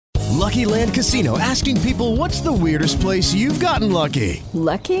Lucky Land Casino, asking people, what's the weirdest place you've gotten lucky?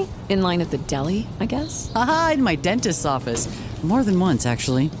 Lucky? In line at the deli, I guess? Aha, in my dentist's office. More than once,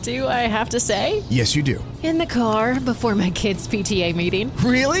 actually. Do I have to say? Yes, you do. In the car before my kids' PTA meeting.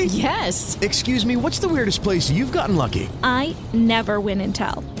 Really? Yes. Excuse me, what's the weirdest place you've gotten lucky? I never win and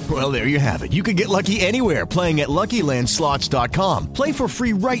tell. Well, there you have it. You can get lucky anywhere, playing at LuckyLandSlots.com. Play for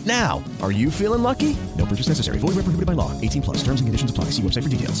free right now. Are you feeling lucky? No purchase necessary. Void where prohibited by law. 18 plus. Terms and conditions apply. See website for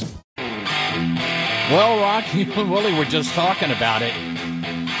details. Well, Rock, you and Willie were just talking about it.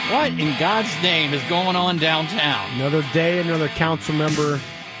 What in God's name is going on downtown? Another day, another council member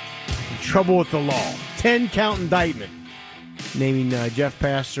in trouble with the law. 10-count indictment. Naming Jeff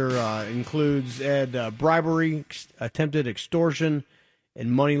Pastor includes bribery, attempted extortion, and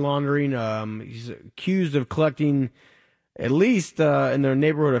money laundering. He's accused of collecting at least in their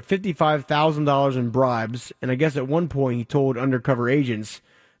neighborhood of $55,000 in bribes. And I guess at one point he told undercover agents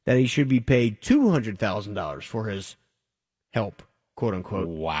that he should be paid $200,000 for his help, quote unquote.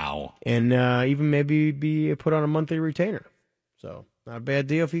 Wow. And even maybe be put on a monthly retainer. So not a bad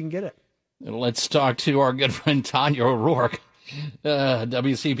deal if you can get it. Let's talk to our good friend Tanya O'Rourke,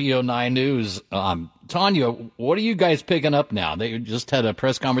 WCPO 9 News. Tanya, what are you guys picking up now? They just had a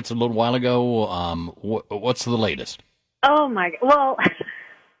press conference a little while ago. What's the latest? Oh, my God. Well,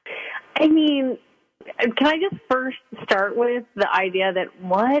 I mean, can I just first start with the idea that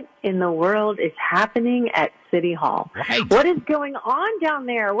what in the world is happening at City Hall? Right. What is going on down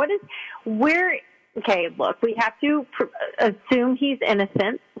there? Okay, look, we have to assume he's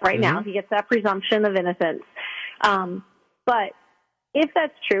innocent right now. He gets that presumption of innocence. But if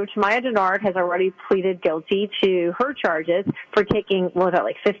that's true, Tamaya Denard has already pleaded guilty to her charges for taking, what was that,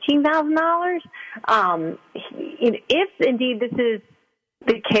 like $15,000? If indeed this is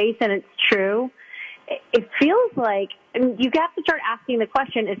the case and it's true, it feels like you have to start asking the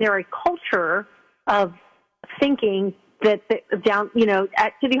question, is there a culture of thinking that down,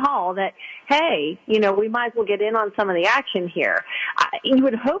 at City Hall that, hey, we might as well get in on some of the action here. You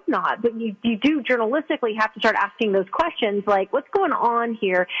would hope not, but you do journalistically have to start asking those questions, like what's going on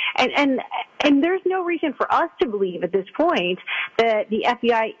here? And there's no reason for us to believe at this point that the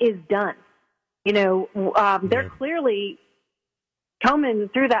FBI is done. They're clearly combing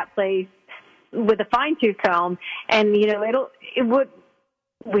through that place with a fine-tooth comb, and we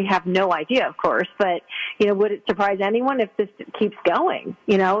have no idea, of course, but would it surprise anyone if this keeps going?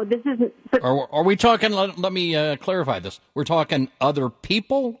 This isn't. Are we talking? Let me clarify this. We're talking other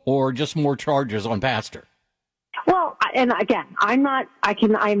people, or just more charges on Pastor? Well, and again, I'm not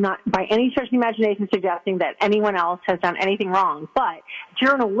by any stretch of the imagination suggesting that anyone else has done anything wrong, but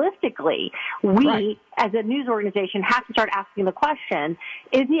journalistically, we as a news organization have to start asking the question,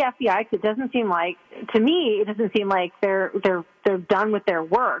 is the FBI, because it doesn't seem like they're done with their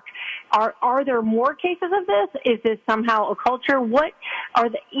work. Are there more cases of this? Is this somehow a culture? What are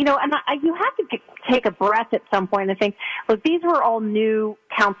the, you have to take a breath at some point and think, look, these were all new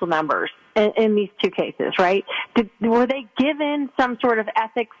council members in these two cases, right? Were they given some sort of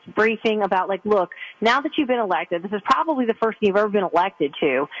ethics briefing about, like, look, now that you've been elected, this is probably the first thing you've ever been elected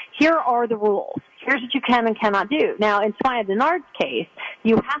to. Here are the rules. Here's what you can and cannot do. Now, in Tamaya Denard's case,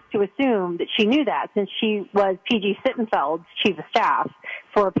 you have to assume that she knew that since she was P.G. Sittenfeld's chief of staff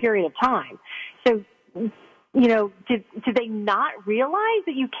for a period of time. So, did they not realize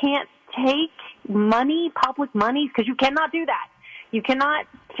that you can't take money, public money, because you cannot do that. You cannot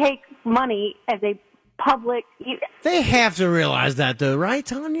take money as a public. They have to realize that, though, right,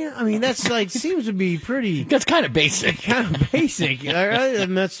 Tanya? I mean, that's seems to be pretty. That's kind of basic. Kind of basic, all right?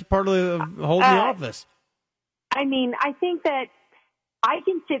 And that's part of holding the office. I mean, I think that I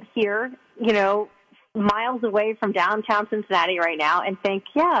can sit here, miles away from downtown Cincinnati right now and think,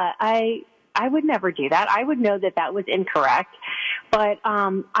 yeah, I would never do that. I would know that was incorrect, but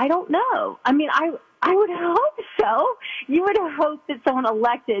I don't know. I mean, I would hope so. You would hope that someone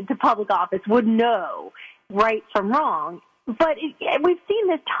elected to public office would know right from wrong. But we've seen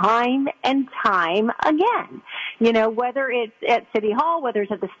this time and time again. Whether it's at City Hall, whether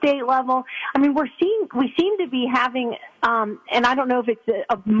it's at the state level. I mean, we seem to be having, and I don't know if it's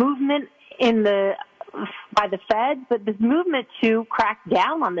a movement by the Fed, but this movement to crack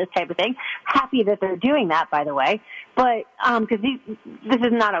down on this type of thing. Happy that they're doing that, by the way. But because this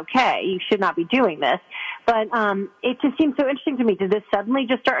is not okay, you should not be doing this. But it just seems so interesting to me. Did this suddenly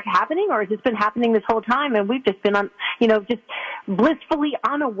just start happening, or has this been happening this whole time, and we've just been just blissfully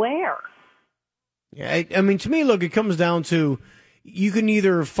unaware? Yeah, I mean, to me, look, it comes down to you can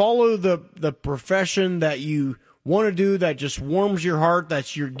either follow the profession that you want to do, that just warms your heart,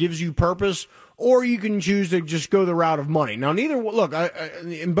 gives you purpose, or you can choose to just go the route of money. Now, look,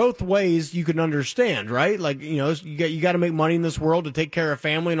 in both ways you can understand, right? Like, you got to make money in this world to take care of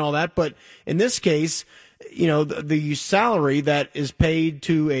family and all that. But in this case, the salary that is paid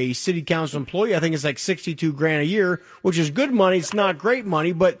to a city council employee, I think it's like $62,000 a year, which is good money. It's not great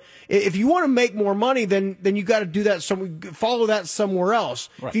money, but if you want to make more money, then you got to do that. Follow that somewhere else.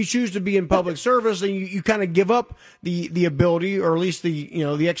 Right. If you choose to be in public service, then you kind of give up the ability, or at least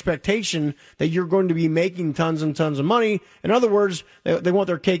the expectation that you're going to be making tons and tons of money. In other words, they want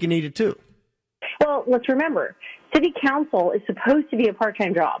their cake and eat it too. Well, let's remember, city council is supposed to be a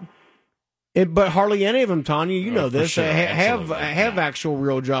part-time job. But hardly any of them, Tanya, you know this, sure. have actual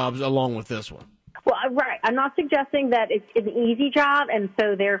real jobs along with this one. Well, right. I'm not suggesting that it's an easy job, and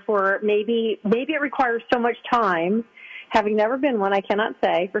so therefore maybe it requires so much time. Having never been one, I cannot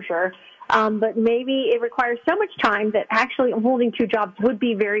say for sure. But maybe it requires so much time that actually holding two jobs would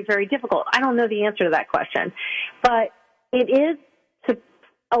be very, very difficult. I don't know the answer to that question, but it is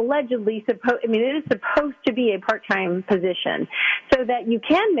allegedly it is supposed to be a part-time position so that you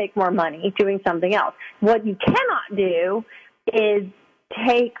can make more money doing something else. What you cannot do is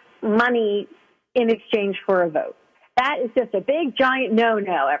take money in exchange for a vote. That is just a big, giant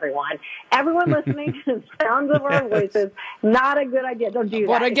no-no, everyone. Everyone listening to the sounds of our voices, not a good idea. Don't do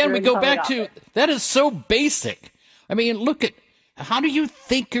that. But again, we go back to, that is so basic. I mean, look at, how do you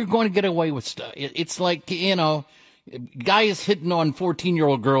think you're going to get away with stuff? It's like, guys hitting on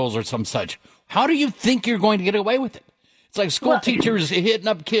 14-year-old girls or some such. How do you think you're going to get away with it? It's like school teachers hitting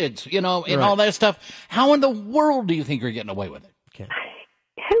up kids, and all that stuff. How in the world do you think you're getting away with it? Okay.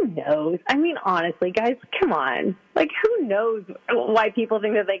 Who knows? I mean, honestly, guys, come on. Like, who knows why people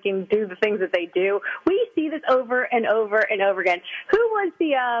think that they can do the things that they do? We see this over and over and over again. Who was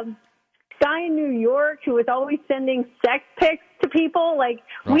the guy in New York who was always sending sex pics to people? Like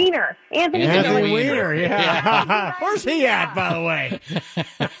Weiner. Anthony Weiner, yeah. Where's he at, by the way?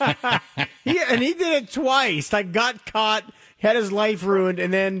 And he did it twice. Like, got caught, had his life ruined,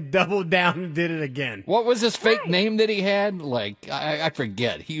 and then doubled down and did it again. What was his fake name that he had? Like, I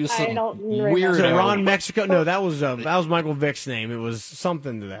forget. He was some weird. Ron Mexico? No, that was Michael Vick's name. It was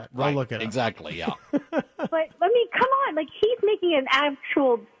something to that. Right. I'll look it up. Exactly, yeah. But, come on. Like, he's making an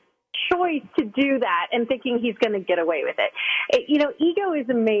actual choice to do that and thinking he's going to get away with it. Ego is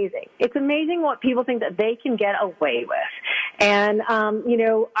amazing. It's amazing what people think that they can get away with. And,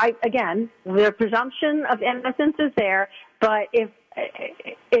 the presumption of innocence is there, but if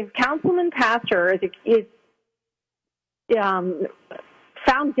Councilman Pastor is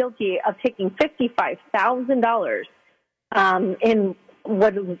found guilty of taking $55,000 in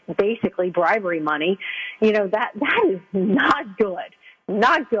what is basically bribery money, that is not good.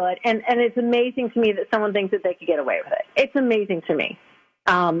 Not good. And it's amazing to me that someone thinks that they could get away with it. It's amazing to me.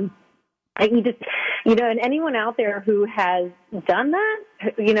 And anyone out there who has done that,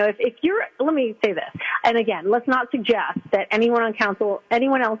 if you're, let me say this. And again, let's not suggest that anyone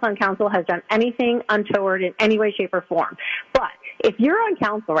else on council has done anything untoward in any way, shape, or form. But if you're on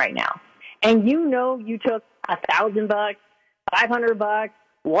council right now and you took $1,000, $500,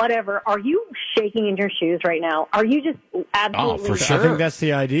 whatever, are you shaking in your shoes right now? Are you just absolutely? Oh, for sure. I think that's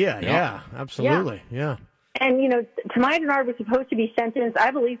the idea. Yeah, absolutely. Yeah. And, Tamaya Denard was supposed to be sentenced,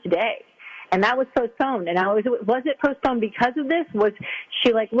 I believe, today. And that was postponed. And was it postponed because of this? Was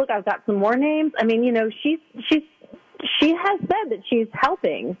she like, look, I've got some more names? I mean, she has said that she's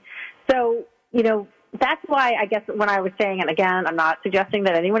helping. So, that's why I guess when I was saying, and again, I'm not suggesting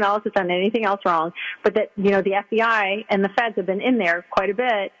that anyone else has done anything else wrong, but that, the FBI and the feds have been in there quite a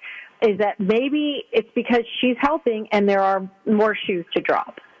bit, is that maybe it's because she's helping and there are more shoes to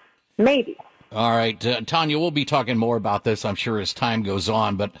drop. Maybe. All right, Tanya, we'll be talking more about this, I'm sure, as time goes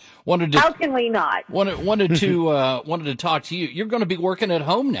on. But how can we not? Wanted to talk to you. You're going to be working at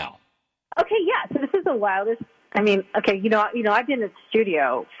home now. Okay, yeah. So this is the wildest. I mean, okay, I've been in the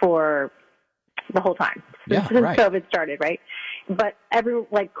studio for the whole time since COVID started, right? But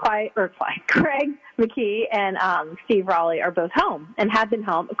Craig McKee and Steve Raleigh are both home and have been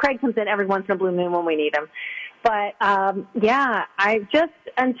home. Craig comes in every once in a blue moon when we need him. But, I just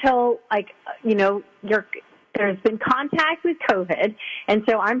until, there's been contact with COVID, and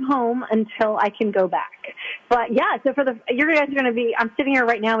so I'm home until I can go back. But, so you guys are going to be, I'm sitting here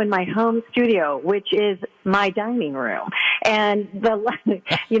right now in my home studio, which is my dining room. And the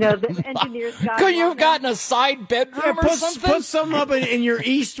engineers got... Could you have gotten a side bedroom or something? Put some up in your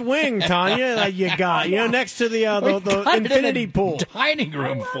east wing, Tanya, that you got, next to the infinity pool. Dining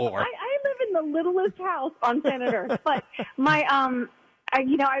room floor. I live in the littlest house on planet Earth, but my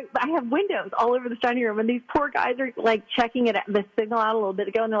I have windows all over the study room, and these poor guys are like checking the signal out a little bit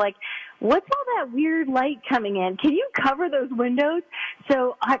ago, and they're like, "What's all that weird light coming in? Can you cover those windows?"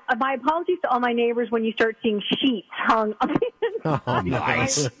 So my apologies to all my neighbors when you start seeing sheets hung on the inside. Oh,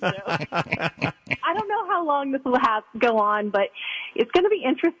 nice. I don't know how long this will go on, but it's going to be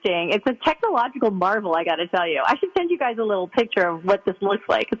interesting. It's a technological marvel, I got to tell you. I should send you guys a little picture of what this looks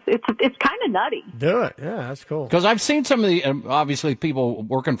like. It's kind of nutty. Do it. Yeah, that's cool. Because I've seen some of the, obviously, people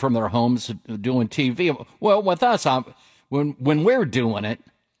working from their homes doing TV. Well, with us, when we're doing it,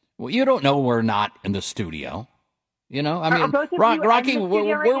 well, you don't know we're not in the studio. You know, I mean, Rocky,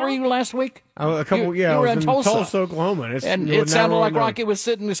 where were you last week? You were in Tulsa, Oklahoma. And it sounded like Rocky was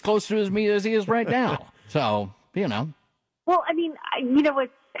sitting as close to me as he is right now. So, you know. Well, I mean,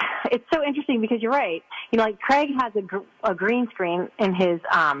 it's so interesting because you're right. Like Craig has a green screen in his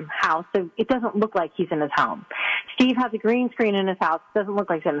house, so it doesn't look like he's in his home. Steve has a green screen in his house. It doesn't look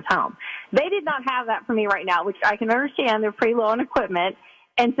like he's in his home. They did not have that for me right now, which I can understand. They're pretty low on equipment.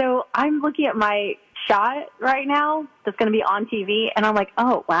 And so I'm looking at my shot right now that's going to be on TV, and I'm like,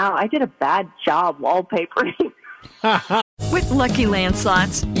 oh, wow, I did a bad job wallpapering. With Lucky Land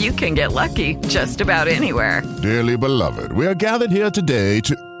Slots, you can get lucky just about anywhere. Dearly beloved, we are gathered here today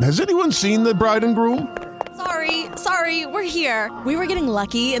to... Has anyone seen the bride and groom? Sorry, we're here. We were getting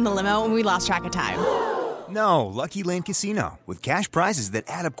lucky in the limo and we lost track of time. No, Lucky Land Casino, with cash prizes that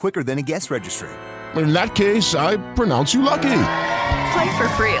add up quicker than a guest registry. In that case, I pronounce you lucky. Play for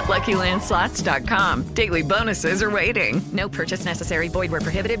free at LuckyLandSlots.com. Daily bonuses are waiting. No purchase necessary. Void where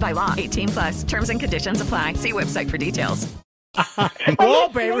prohibited by law. 18+. Terms and conditions apply. See website for details.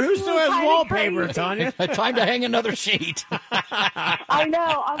 Wallpaper? Who still has wallpaper, Tanya? Time to hang another sheet. I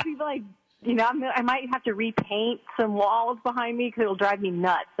know. I'll be like, I might have to repaint some walls behind me because it'll drive me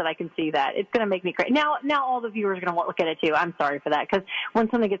nuts that I can see that. It's going to make me crazy. Now all the viewers are going to look at it too. I'm sorry for that because when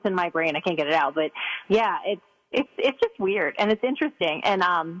something gets in my brain, I can't get it out. But yeah, it's just weird and it's interesting. And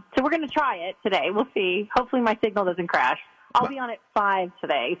so we're going to try it today. We'll see. Hopefully my signal doesn't crash. I'll be on at 5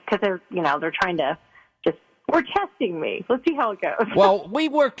 today because they're trying to we're testing me. Let's see how it goes. Well, we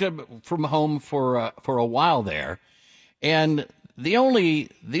worked from home for a while there, and the only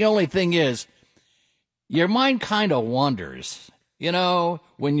thing is, your mind kind of wanders.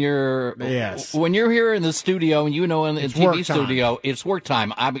 When you're here in the studio, and in the TV studio, it's work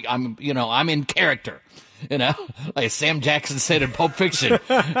time. I'm in character. Like Sam Jackson said in Pulp Fiction,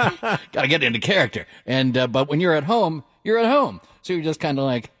 got to get into character. And but when you're at home, so you're just kind of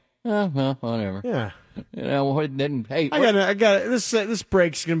like, well, whatever. Yeah. Hey, I got this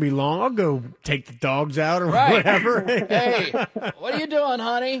break's gonna be long. I'll go take the dogs out or whatever. Hey, what are you doing,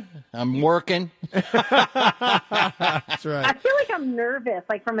 honey? I'm working. That's right. I feel like I'm nervous,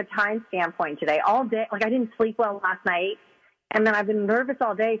 like from a time standpoint today, all day. Like I didn't sleep well last night, and then I've been nervous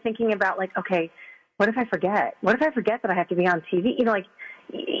all day, thinking about like, okay, what if I forget? What if I forget that I have to be on TV?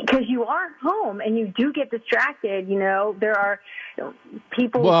 Because you are home and you do get distracted. There are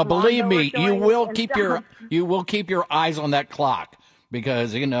people. Well, believe me, you will keep your eyes on that clock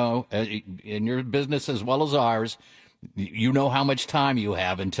because in your business as well as ours, you know how much time you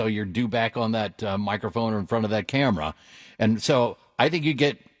have until you're due back on that microphone or in front of that camera, and so I think you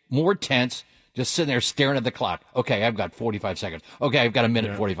get more tense just sitting there staring at the clock. Okay, I've got 45 seconds. Okay, I've got a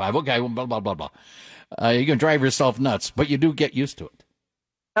minute 45. Okay, blah blah blah blah. You can drive yourself nuts, but you do get used to it.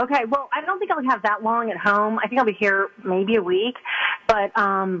 Okay, well, I don't think I'll have that long at home. I think I'll be here maybe a week, but,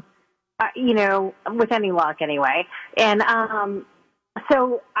 with any luck anyway. And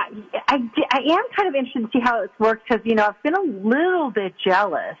so I am kind of interested to see how it works because, I've been a little bit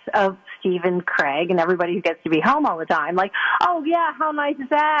jealous of Steve and Craig and everybody who gets to be home all the time. Like, oh, yeah, how nice is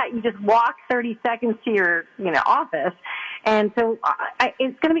that? You just walk 30 seconds to your, office. And so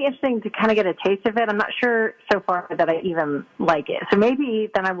it's going to be interesting to kind of get a taste of it. I'm not sure so far that I even like it. So maybe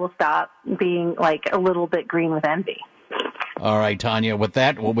then I will stop being like a little bit green with envy. All right, Tanya. With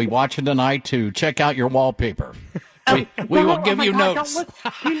that, we'll be watching tonight to check out your wallpaper. We will give you notes.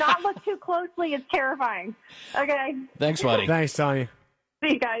 Do not look too closely. It's terrifying. Okay. Thanks, buddy. Thanks, Tanya.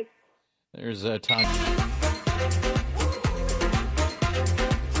 See you guys. There's Tanya.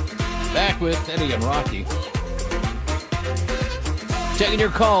 Back with Eddie and Rocky. Taking your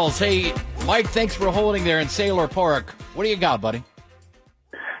calls. Hey, Mike, thanks for holding there in Sailor Park. What do you got, buddy?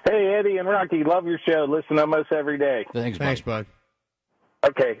 Hey, Eddie and Rocky, love your show. Listen almost every day. Thanks, bud.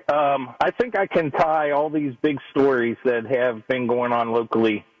 Okay, I think I can tie all these big stories that have been going on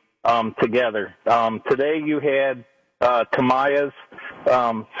locally together. Today you had Tamaya's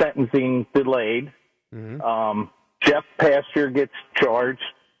sentencing delayed. Jeff Pastor gets charged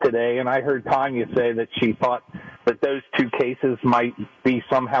today, and I heard Tanya say that she thought that those two cases might be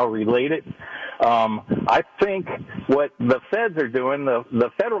somehow related. I think what the feds are doing,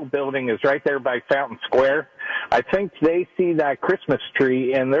 the federal building is right there by Fountain Square. I think they see that Christmas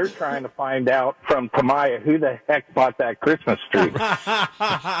tree, and they're trying to find out from Tamaya who the heck bought that Christmas tree.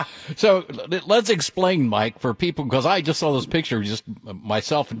 So let's explain, Mike, for people, because I just saw this picture just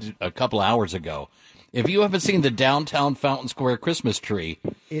myself a couple hours ago. If you haven't seen the downtown Fountain Square Christmas tree,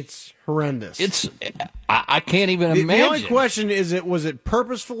 it's horrendous. I can't even imagine. The only question is, was it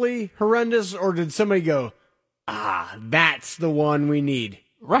purposefully horrendous, or did somebody go, that's the one we need?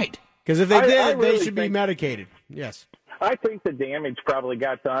 Right. Because if they did, I really they should be medicated. Yes. I think the damage probably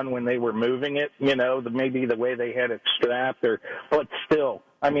got done when they were moving it, maybe the way they had it strapped, but still,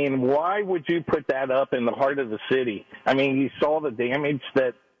 I mean, why would you put that up in the heart of the city? I mean, you saw the damage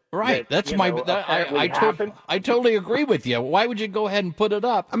that. Right, that's I totally agree with you. Why would you go ahead and put it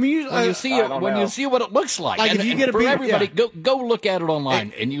up? I mean, you see what it looks like, if you get a everybody, go look at it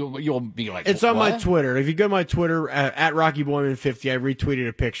online, and you'll be like, it's on my Twitter. If you go to my Twitter at RockyBoyman50, I retweeted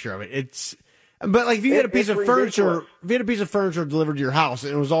a picture of it. But like if you had a piece of furniture, delivered to your house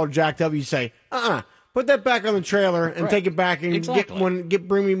and it was all jacked up, you say, put that back on the trailer and take it back and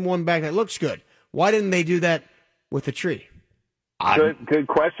bring me one back that looks good. Why didn't they do that with the tree? Good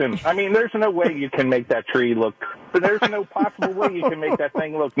question. I mean, there's no way you can make that tree look. There's no possible way you can make that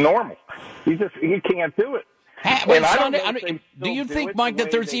thing look normal. You can't do it. Do you think, Mike,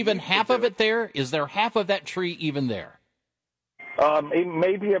 that there's even half of it there? Is there half of that tree even there?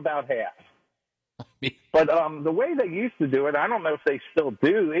 Maybe about half. But the way they used to do it, I don't know if they still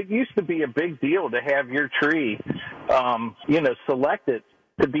do. It used to be a big deal to have your tree, selected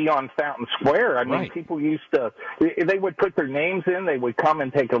to be on Fountain Square. I mean, people used to, they would put their names in, they would come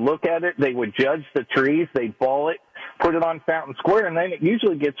and take a look at it, they would judge the trees, they'd ball it, put it on Fountain Square, and then it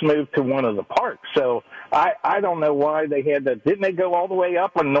usually gets moved to one of the parks. So I don't know why they had that. Didn't they go all the way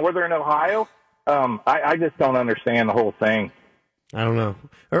up in northern Ohio? I just don't understand the whole thing. I don't know.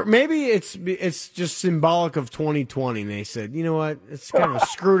 Or maybe it's just symbolic of 2020, and they said, you know what, it's kind of a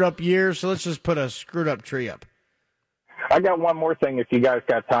screwed up year, so let's just put a screwed up tree up. I got one more thing if you guys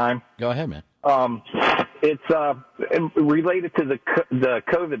got time. Go ahead, man. It's related to the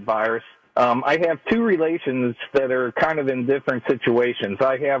COVID virus. I have two relations that are kind of in different situations.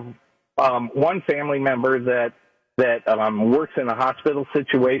 I have one family member that works in a hospital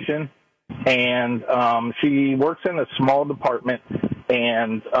situation, and she works in a small department,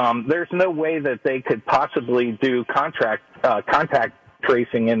 and there's no way that they could possibly do contact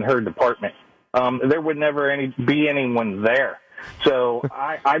tracing in her department. There would never be anyone there. So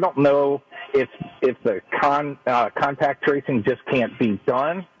I don't know if the contact tracing just can't be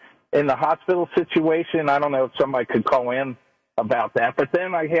done in the hospital situation. I don't know if somebody could call in about that. But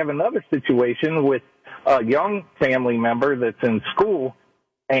then I have another situation with a young family member that's in school,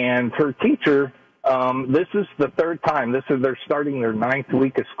 and her teacher, this is the third time. They're starting their 9th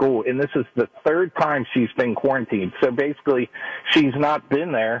week of school, and this is the third time she's been quarantined. So basically, she's not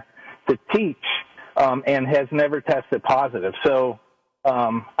been there to teach, and has never tested positive. So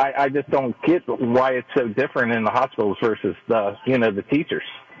I just don't get why it's so different in the hospitals versus the teachers.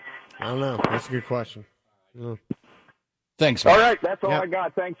 I don't know. That's a good question. Thanks, Mike. All right, that's all I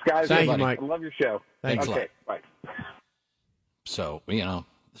got. Thanks, guys. Thank you, Mike. I love your show. Thanks. Okay, bye. So,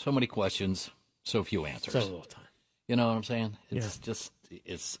 so many questions, so few answers. So little time. You know what I'm saying?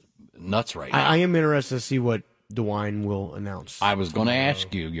 It's nuts right now. I am interested to see what DeWine will announce. I was going to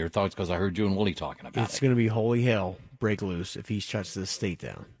ask you your thoughts because I heard you and Willie talking about it. It's going to be holy hell break loose if he shuts this state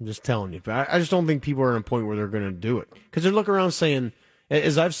down. I'm just telling you. But I just don't think people are at a point where they're going to do it. Because they're looking around saying,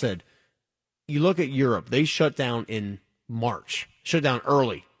 as I've said, you look at Europe, they shut down in March. Shut down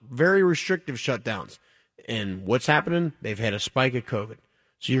early. Very restrictive shutdowns. And what's happening? They've had a spike of COVID.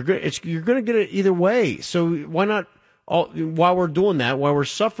 So you're going to get it either way. So why not, while we're doing that, while we're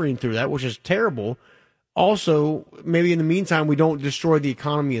suffering through that, which is terrible, also, maybe in the meantime, we don't destroy the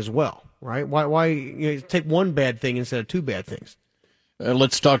economy as well, right? Why take one bad thing instead of two bad things?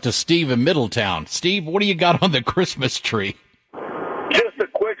 Let's talk to Steve in Middletown. Steve, what do you got on the Christmas tree? Just a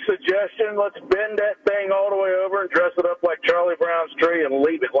quick suggestion. Let's bend that thing all the way over and dress it up like Charlie Brown's tree and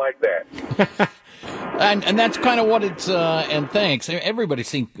leave it like that. and that's kind of what it's, and thanks. Everybody's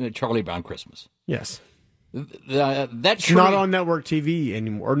seen Charlie Brown Christmas. Yes. That it's tree, not on network TV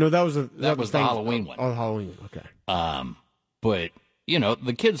anymore. Or no, that was the Halloween one. Oh, Halloween. Okay. But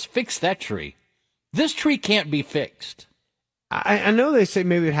the kids fixed that tree. This tree can't be fixed. I know they say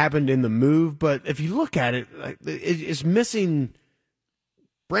maybe it happened in the move, but if you look at it, it's missing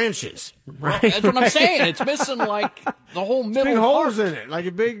branches. Right? That's what I'm saying. It's missing like the whole middle big holes part. in it, like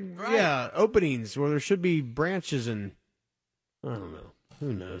a big openings where there should be branches and I don't know.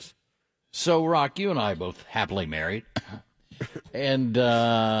 Who knows? So, Rock, you and I both happily married, and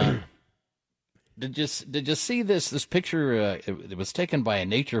did you see this picture? It was taken by a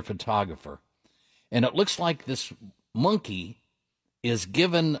nature photographer, and it looks like this monkey is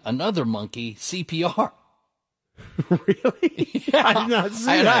giving another monkey CPR. Really? Yeah. I did not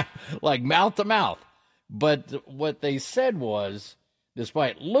see that. Like mouth to mouth. But what they said was,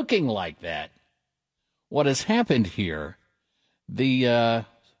 despite looking like that, what has happened here, the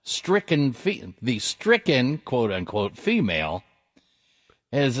stricken quote unquote female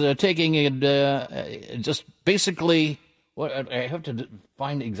is taking it just basically. What I have to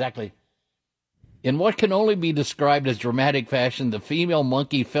find exactly. In what can only be described as dramatic fashion, the female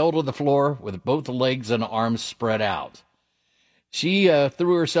monkey fell to the floor with both legs and arms spread out. She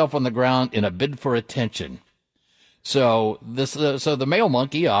threw herself on the ground in a bid for attention. So the male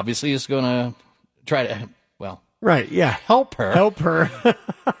monkey obviously is going to try to, help her.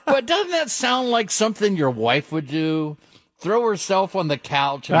 But doesn't that sound like something your wife would do? Throw herself on the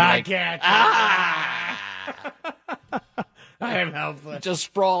couch and I am helpless. Just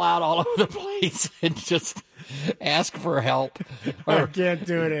sprawl out all over the place and just ask for help. I can't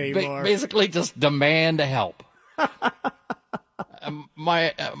do it anymore. Basically, just demand help.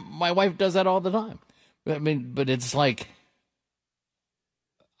 My wife does that all the time. I mean, but it's like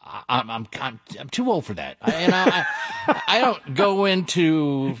I'm too old for that, I don't go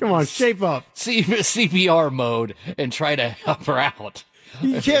into shape up CPR mode and try to help her out.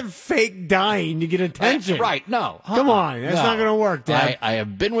 You can't fake dying to get attention. Right, no. Come on, that's not going to work, Dad. I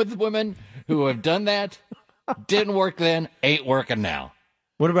have been with women who have done that. Didn't work then, ain't working now.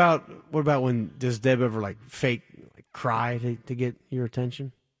 What about when does Deb ever fake cry to get your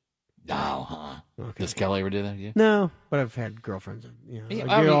attention? No, huh? Okay. Does Kelly ever do that? Yeah. No, but I've had girlfriends. You know,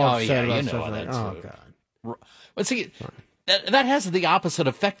 Oh, God. But see, that has the opposite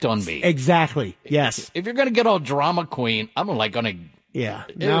effect on me. Exactly. Yes. If you're going to get all drama queen, I'm going to. Yeah.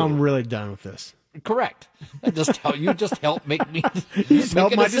 Now I'm really done with this. Correct. You just help make me. You just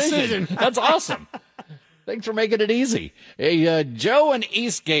help my decision. That's awesome. Thanks for making it easy. Hey, Joe and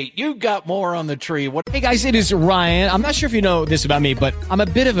Eastgate, you got more on the tree. Hey, guys, it is Ryan. I'm not sure if you know this about me, but I'm a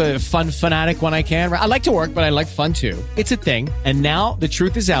bit of a fun fanatic when I can. I like to work, but I like fun, too. It's a thing. And now the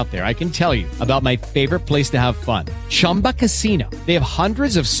truth is out there. I can tell you about my favorite place to have fun. Chumba Casino. They have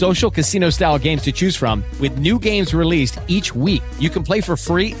hundreds of social casino-style games to choose from with new games released each week. You can play for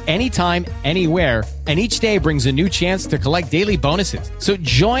free anytime, anywhere. And each day brings a new chance to collect daily bonuses. So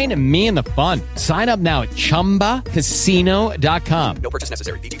join me in the fun. Sign up now at ChumbaCasino.com. No purchase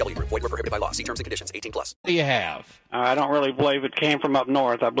necessary. VGW. Void where prohibited by law. See terms and conditions. 18+. What do you have? I don't really believe it came from up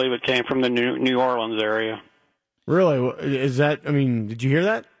north. I believe it came from the New Orleans area. Really? Is that? I mean, did you hear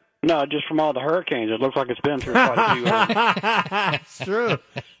that? No, just from all the hurricanes. It looks like it's been through quite a few. It's true.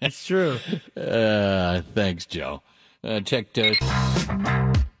 It's true. Thanks, Joe. Check.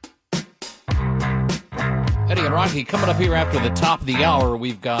 Eddie and Rocky coming up here after the top of the hour.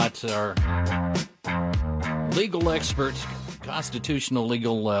 We've got our legal expert, constitutional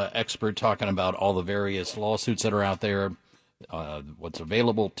legal expert, talking about all the various lawsuits that are out there, what's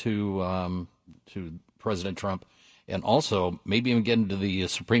available to President Trump, and also maybe even get into the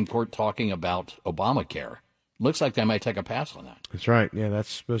Supreme Court talking about Obamacare. Looks like they might take a pass on that. That's right. Yeah, that's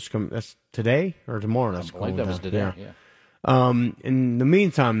supposed to come. That's today or tomorrow. That's I believe that was today. Yeah. In the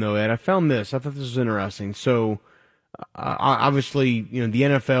meantime, though, Ed, I found this. I thought this was interesting. So, obviously, the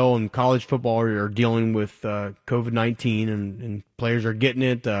NFL and college football are dealing with COVID-19, and players are getting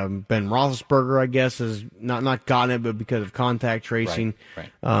it. Ben Roethlisberger, I guess, has not gotten it, but because of contact tracing,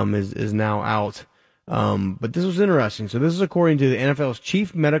 is now out. But this was interesting. So, this is according to the NFL's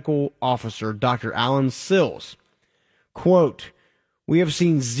chief medical officer, Dr. Alan Sills. Quote, "We have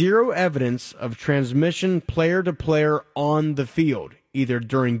seen zero evidence of transmission player to player on the field, either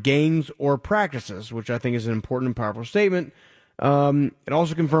during games or practices," which I think is an important and powerful statement. It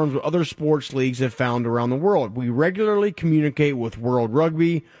also confirms what other sports leagues have found around the world. "We regularly communicate with World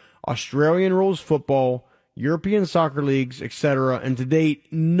Rugby, Australian rules football, European soccer leagues, etc. And to date,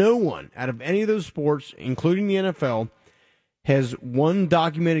 no one out of any of those sports, including the NFL, has one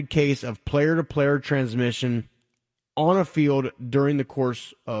documented case of player to player transmission on a field during the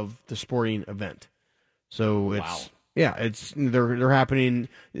course of the sporting event." So they're happening.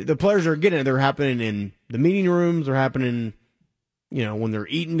 The players are getting it. They're happening in the meeting rooms. They're happening, when they're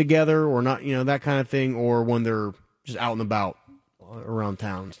eating together or not, that kind of thing, or when they're just out and about around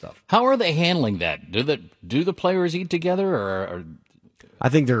town and stuff. How are they handling that? Do the players eat together, or I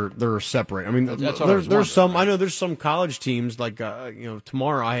think they're separate. I mean, there's some. I know there's some college teams like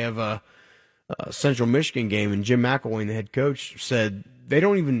tomorrow I have a Central Michigan game, and Jim McElwain, the head coach, said they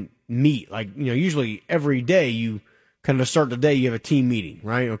don't even meet. Like usually every day you kind of start the day you have a team meeting,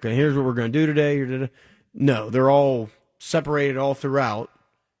 right? Okay, here's what we're going to do today. No, they're all separated all throughout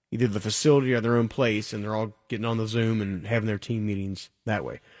either the facility or their own place, and they're all getting on the Zoom and having their team meetings that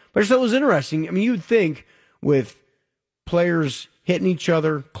way. But I just thought it was interesting. I mean, you would think with players hitting each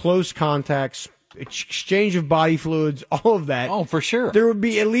other, close contacts, exchange of body fluids, all of that. Oh, for sure. There would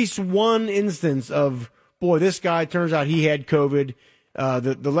be at least one instance of, boy, this guy, turns out he had COVID.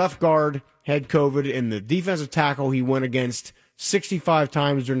 The left guard had COVID, and the defensive tackle he went against 65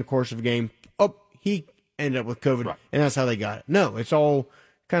 times during the course of the game. Oh, he ended up with COVID, and that's how they got it. No, it's all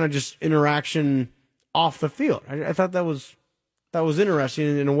kind of just interaction off the field. I thought that was interesting,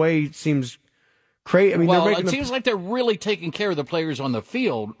 and in a way it seems crazy. I mean, it seems like they're really taking care of the players on the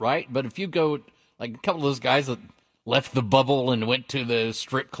field, right? But if you go, like a couple of those guys that left the bubble and went to the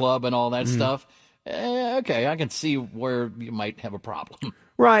strip club and all that stuff, okay, I can see where you might have a problem.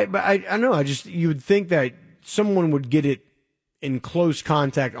 Right, but I know. You would think that someone would get it in close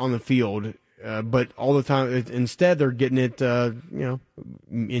contact on the field, but all the time, instead they're getting it,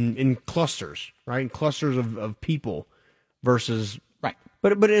 in clusters, right? In clusters of people versus.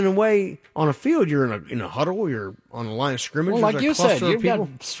 But in a way, on a field, you're in a huddle. You're on a line of scrimmage. Well, like you said, you've got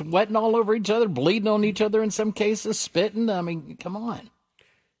sweating all over each other, bleeding on each other in some cases, spitting. I mean, come on.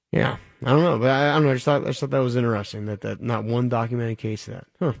 Yeah, I don't know, but I don't know. I just thought that was interesting that not one documented case of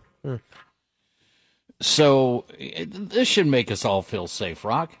that. Huh. So this should make us all feel safe,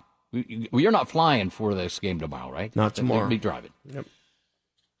 Rock. You're not flying for this game tomorrow, right? Not tomorrow. You'll be driving. Yep.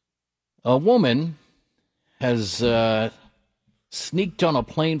 A woman has sneaked on a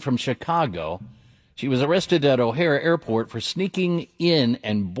plane from Chicago. She was arrested at O'Hare Airport for sneaking in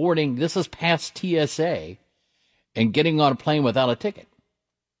and boarding. This is past TSA and getting on a plane without a ticket.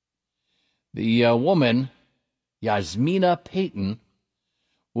 The woman, Yasmina Payton,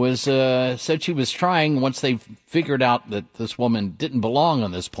 was said she was trying, once they figured out that this woman didn't belong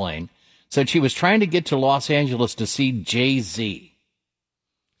on this plane, said she was trying to get to Los Angeles to see Jay-Z.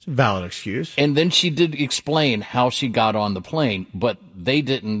 It's a valid excuse. And then she did explain how she got on the plane, but they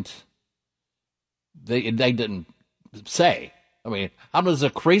didn't say. I mean, how does a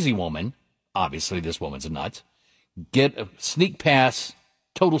crazy woman, obviously this woman's nuts, get a sneak pass,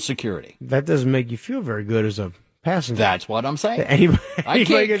 total security? That doesn't make you feel very good as a passenger. That's what I'm saying. I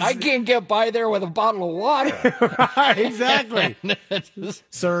can't get by there with a bottle of water. Right, exactly.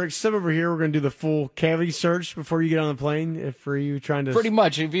 Sir, except over here, we're going to do the full cavity search before you get on the plane. For you trying to pretty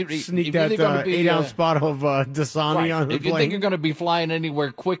much sneak that 8-ounce bottle of Dasani on the plane. If you think you're going to be flying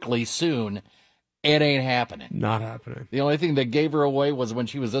anywhere quickly soon, it ain't happening. Not happening. The only thing that gave her away was when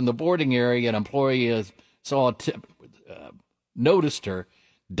she was in the boarding area, an employee noticed her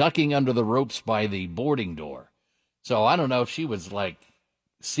ducking under the ropes by the boarding door. So I don't know if she was like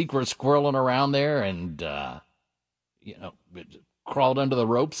secret squirreling around there and, crawled under the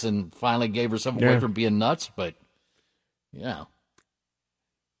ropes and finally gave herself away for being nuts. But, Now,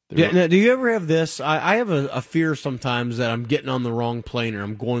 do you ever have this? I have a fear sometimes that I'm getting on the wrong plane or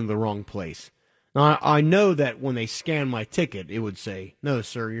I'm going to the wrong place. Now, I know that when they scan my ticket, it would say, no,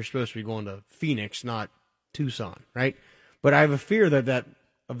 sir, you're supposed to be going to Phoenix, not Tucson, right? But I have a fear of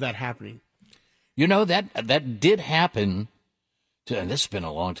that happening. You know, that did happen, and this has been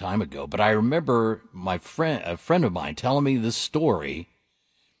a long time ago, but I remember a friend of mine telling me this story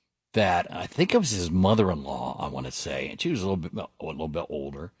that I think it was his mother-in-law, I want to say, and she was a little bit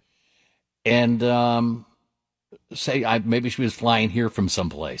older, and maybe she was flying here from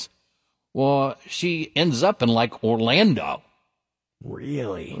someplace. Well, she ends up in like Orlando.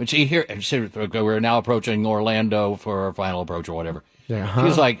 Really? When she said, we're now approaching Orlando for our final approach or whatever. Yeah, She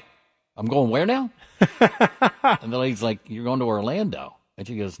was like, I'm going where now? And the lady's like, you're going to Orlando. And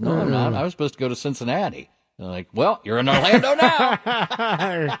she goes, no, I'm not. I was supposed to go to Cincinnati. And they're like, well, you're in Orlando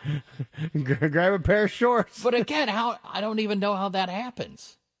now. Grab a pair of shorts. But again, I don't even know how that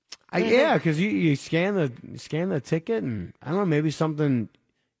happens. Because you scan the ticket, and I don't know, maybe something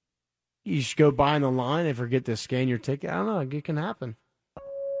you should go by in the line and forget to scan your ticket. I don't know. It can happen.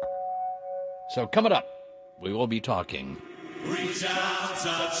 So coming up, we will be talking Reach out,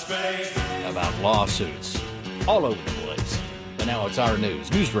 touch faith about lawsuits all over the place. But now it's our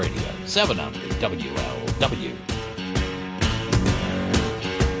news. News Radio 700 WLW.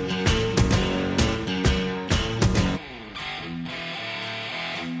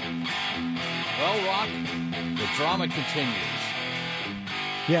 Well, Rock, the drama continues.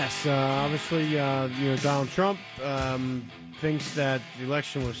 Yes, obviously, Donald Trump thinks that the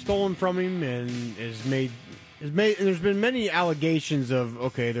election was stolen from him and is made. There's been many allegations of,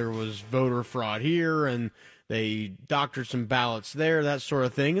 okay, there was voter fraud here and they doctored some ballots there, that sort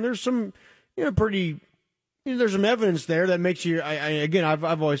of thing. And there's some, there's some evidence there that makes you, I've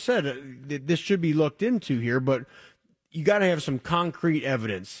always said that this should be looked into here, but you got to have some concrete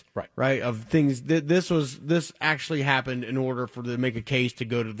evidence, right, of things that this actually happened in order for to make a case to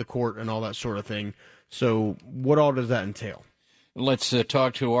go to the court and all that sort of thing. So what all does that entail? Let's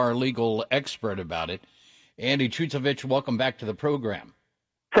talk to our legal expert about it. Andy Chucevich, welcome back to the program.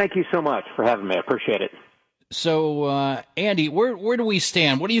 Thank you so much for having me. I appreciate it. So, Andy, where do we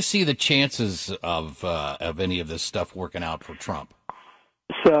stand? What do you see the chances of any of this stuff working out for Trump?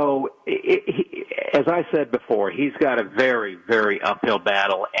 So, as I said before, he's got a very, very uphill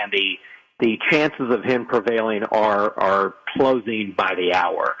battle, and the chances of him prevailing are closing by the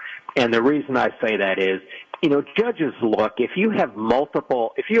hour. And the reason I say that is, judges look, if you have one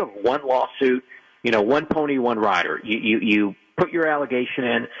lawsuit, one pony, one rider, you put your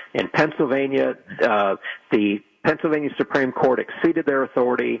allegation in Pennsylvania, the Pennsylvania Supreme Court exceeded their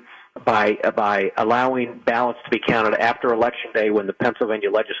authority by allowing ballots to be counted after Election Day when the Pennsylvania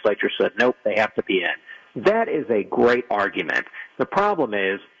legislature said, nope, they have to be in. That is a great argument. The problem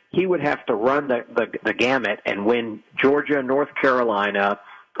is he would have to run the gamut and win Georgia, North Carolina,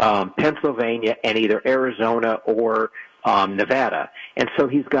 Pennsylvania, and either Arizona or Nevada. And so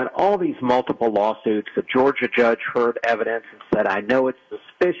he's got all these multiple lawsuits. The Georgia judge heard evidence and said, I know it's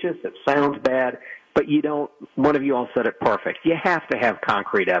suspicious, it sounds bad, but one of you all said it perfect. You have to have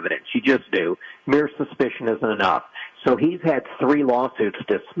concrete evidence. You just do. Mere suspicion isn't enough. So he's had 3 lawsuits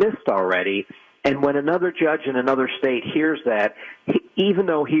dismissed already, and when another judge in another state hears that, even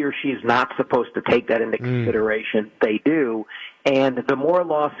though he or she is not supposed to take that into consideration, they do. And the more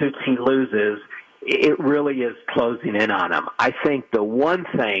lawsuits he loses, it really is closing in on him. I think the one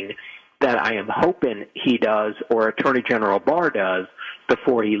thing that I am hoping he does, or Attorney General Barr does,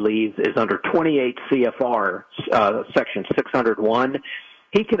 before he leaves, is under 28 CFR, Section 601,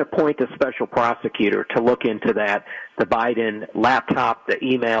 he can appoint a special prosecutor to look into that, the Biden laptop, the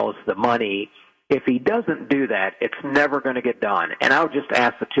emails, the money. If he doesn't do that, it's never going to get done. And I'll just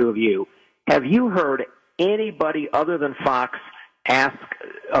ask the two of you, have you heard anybody other than Fox ask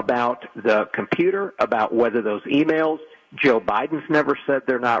about the computer, about whether those emails, Joe Biden's never said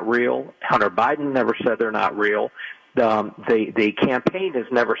they're not real. Hunter Biden never said they're not real. The campaign has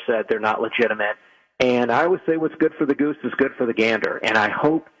never said they're not legitimate. And I always say what's good for the goose is good for the gander. And I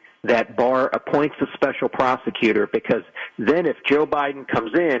hope that Barr appoints a special prosecutor, because then if Joe Biden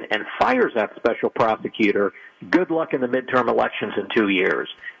comes in and fires that special prosecutor, good luck in the midterm elections in 2 years.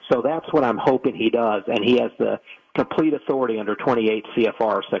 So that's what I'm hoping he does, and he has the complete authority under 28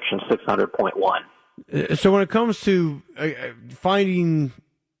 CFR Section 600.1. So when it comes to finding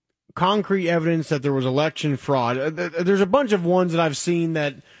concrete evidence that there was election fraud, there's a bunch of ones that I've seen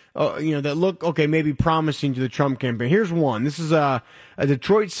that that look maybe promising to the Trump campaign. Here's one. This is a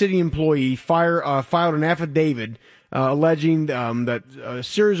Detroit City employee filed an affidavit alleging that a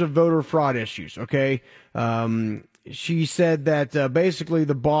series of voter fraud issues. Okay, she said that basically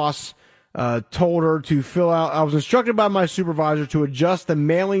the boss told her to fill out. I was instructed by my supervisor to adjust the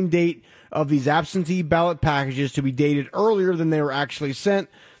mailing date of these absentee ballot packages to be dated earlier than they were actually sent.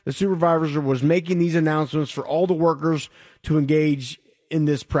 The supervisor was making these announcements for all the workers to engage in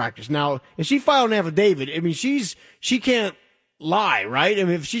this practice. Now, if she filed an affidavit, I mean, she can't lie, right? I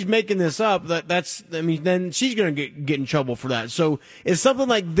mean, if she's making this up, then she's going to get in trouble for that. So is something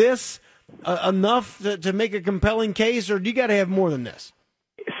like this enough to make a compelling case, or do you got to have more than this?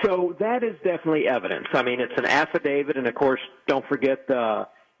 So that is definitely evidence. I mean, it's an affidavit, and of course, don't forget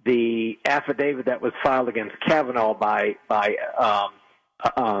the affidavit that was filed against Kavanaugh by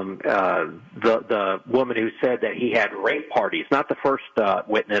the woman who said that he had rape parties. Not the first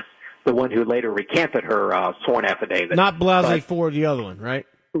witness, the one who later recanted her sworn affidavit. Not Blasey Ford, the other one, right?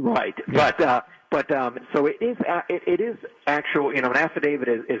 Right, yeah. But so it is actual. An affidavit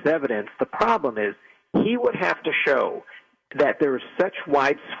is evidence. The problem is he would have to show that there is such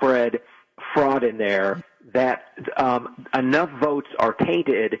widespread fraud in there that enough votes are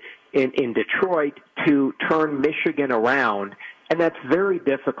tainted in Detroit to turn Michigan around, and that's very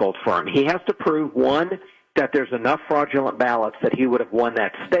difficult for him. He has to prove, one, that there's enough fraudulent ballots that he would have won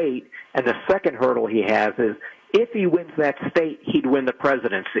that state, and the second hurdle he has is if he wins that state, he'd win the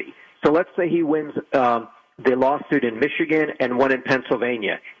presidency. So let's say he wins the lawsuit in Michigan and one in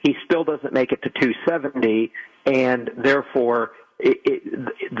Pennsylvania. He still doesn't make it to 270, and therefore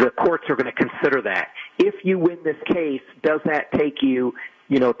the courts are going to consider that. If you win this case, does that take you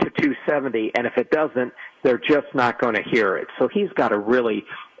to 270, and if it doesn't, they're just not going to hear it. So he's got a really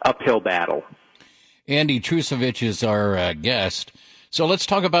uphill battle. Andy Trusovich is our guest. So let's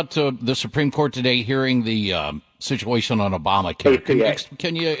talk about the Supreme Court today hearing the situation on Obamacare.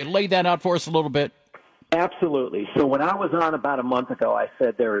 Can you lay that out for us a little bit? Absolutely. So when I was on about a month ago, I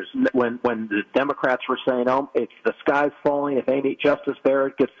said when the Democrats were saying, it's the sky's falling if Amy Justice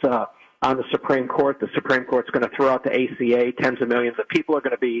Barrett gets on the Supreme Court's going to throw out the ACA. Tens of millions of people are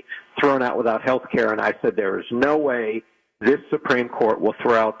going to be thrown out without health care. And I said there is no way this Supreme Court will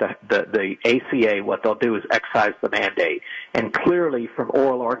throw out the ACA. What they'll do is excise the mandate. And clearly from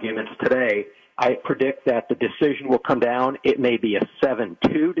oral arguments today, I predict that the decision will come down. It may be a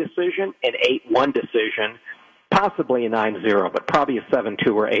 7-2 decision, an 8-1 decision, possibly a 9-0, but probably a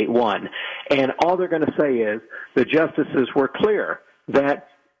 7-2 or 8-1. And all they're going to say is the justices were clear that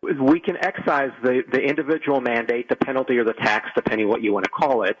we can excise the individual mandate, the penalty or the tax, depending what you want to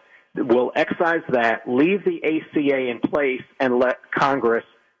call it. We'll excise that, leave the ACA in place, and let Congress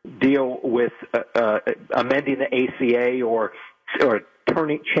deal with amending the ACA or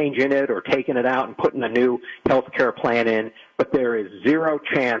changing it or taking it out and putting a new health care plan in. But there is zero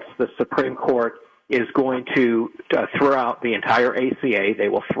chance the Supreme Court is going to throw out the entire ACA. They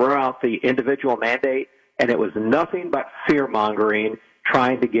will throw out the individual mandate, and it was nothing but fear-mongering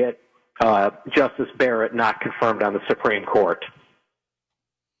trying to get Justice Barrett not confirmed on the Supreme Court.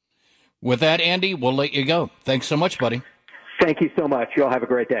 With that, Andy, we'll let you go. Thanks so much, buddy. Thank you so much. You all have a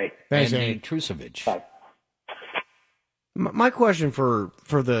great day. Thanks, Andy Trusovich. Bye. My question for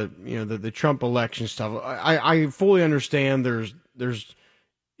the Trump election stuff, I fully understand it's going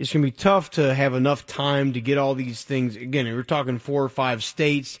to be tough to have enough time to get all these things. Again, we're talking 4 or 5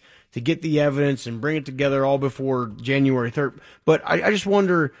 states to get the evidence and bring it together all before January 3rd. But I just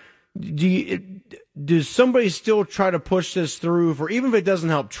wonder, does somebody still try to push this through for, even if it doesn't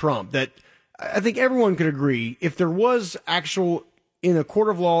help Trump, that I think everyone could agree, if there was actual, in a court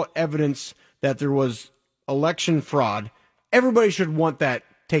of law, evidence that there was election fraud, everybody should want that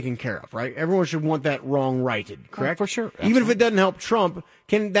taken care of, right? Everyone should want that wrong righted, correct? For sure. Absolutely. Even if it doesn't help Trump,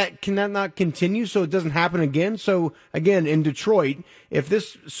 can that not continue so it doesn't happen again? So, again, in Detroit, if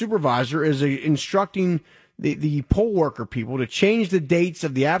this supervisor is instructing the poll worker people to change the dates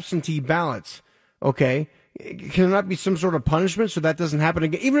of the absentee ballots, okay, can there not be some sort of punishment so that doesn't happen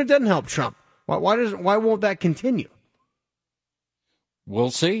again? Even if it doesn't help Trump, why won't that continue?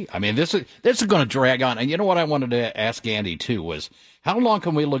 We'll see. I mean, this is going to drag on. And you know what I wanted to ask Andy, too, was how long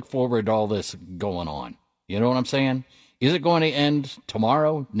can we look forward to all this going on? You know what I'm saying? Is it going to end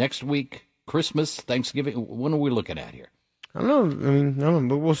tomorrow, next week, Christmas, Thanksgiving? When are we looking at here? I don't know.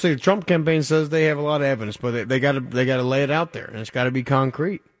 But we'll see. The Trump campaign says they have a lot of evidence, but they got to lay it out there, and it's got to be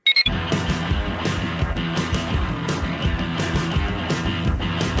concrete.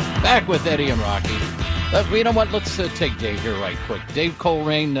 Back with Eddie and Rocky. You know what? Let's take Dave here right quick. Dave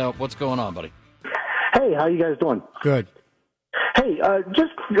Colerain, what's going on, buddy? Hey, how you guys doing? Good. Hey,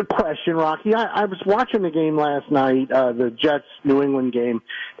 just a question, Rocky. I was watching the game last night, the Jets-New England game,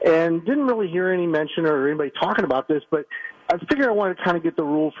 and didn't really hear any mention or anybody talking about this, but I figured I wanted to kind of get the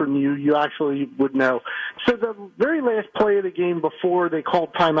rule from you. You actually would know. So the very last play of the game before they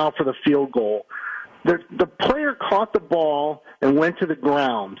called timeout for the field goal, the player caught the ball and went to the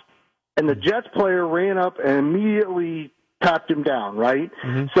ground. And the Jets player ran up and immediately tapped him down, right?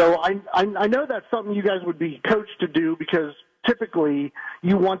 Mm-hmm. So I know that's something you guys would be coached to do because typically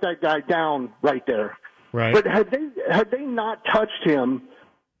you want that guy down right there. Right. But had they not touched him,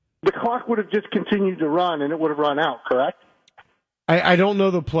 the clock would have just continued to run and it would have run out, correct? I don't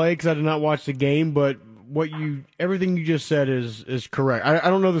know the play because I did not watch the game, but everything you just said is correct. I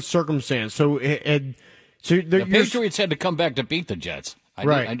don't know the circumstance. So the Patriots had to come back to beat the Jets.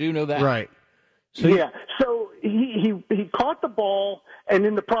 I do know that. Right. So he caught the ball and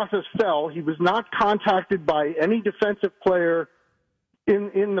in the process fell. He was not contacted by any defensive player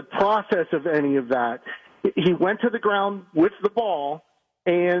in the process of any of that. He went to the ground with the ball,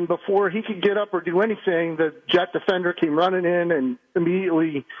 and before he could get up or do anything, the Jet defender came running in and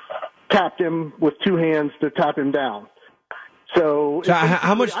immediately tapped him with 2 hands to tap him down. So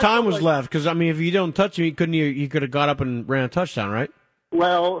how much time was left? Because, I mean, if you don't touch him, he could have got up and ran a touchdown, right?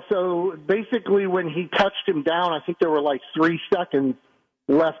 Well, so basically when he touched him down, I think there were like 3 seconds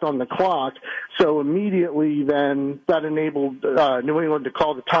left on the clock. So immediately then that enabled New England to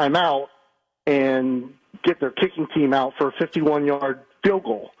call the timeout and get their kicking team out for a 51-yard field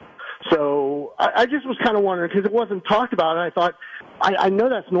goal. So I just was kind of wondering because it wasn't talked about, and I thought, I know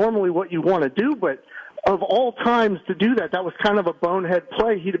that's normally what you want to do, but of all times to do that was kind of a bonehead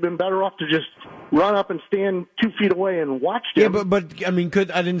play. He'd have been better off to just run up and stand 2 feet away and watch him. Yeah, but I mean,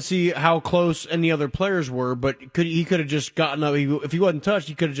 I didn't see how close any other players were, but he could have just gotten up. If he wasn't touched,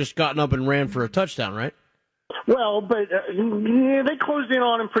 he could have just gotten up and ran for a touchdown, right? Well, but they closed in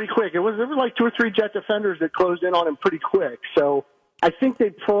on him pretty quick. It was like 2 or 3 Jet defenders that closed in on him pretty quick. So I think they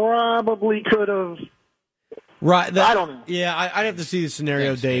probably could have. Right. I don't know. Yeah, I'd have to see the scenario,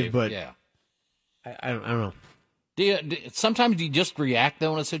 Thanks, Dave, but yeah. I don't know. Sometimes you just react,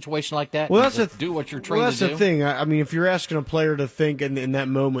 though, in a situation like that? Well, that's do what you're trained that's to do? the thing. I mean, if you're asking a player to think in that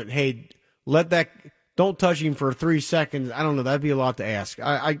moment, hey, don't touch him for 3 seconds, I don't know. That'd be a lot to ask.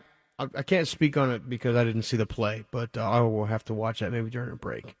 I can't speak on it because I didn't see the play, but I will have to watch that maybe during a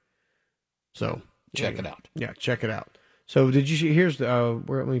break. So check it out. Yeah, check it out. So did you see? Here's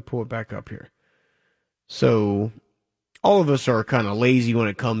let me pull it back up here. So all of us are kind of lazy when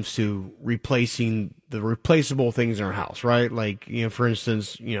it comes to replacing the replaceable things in our house, right? Like, for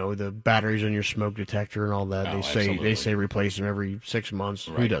instance, the batteries on your smoke detector and all that. Oh, They say replace them every 6 months.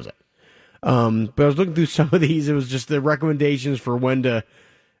 Right. Who does it? But I was looking through some of these. It was just the recommendations for when to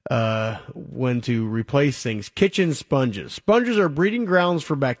replace things. Kitchen sponges. Sponges are breeding grounds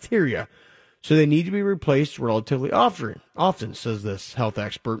for bacteria, so they need to be replaced relatively often, says this health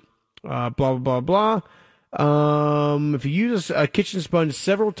expert. Blah, blah, blah, blah. If you use a kitchen sponge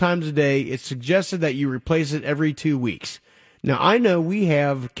several times a day, it's suggested that you replace it every 2 weeks. Now, I know we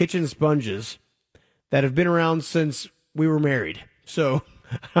have kitchen sponges that have been around since we were married. So,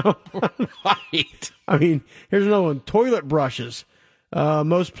 right. I mean, here's another one. Toilet brushes.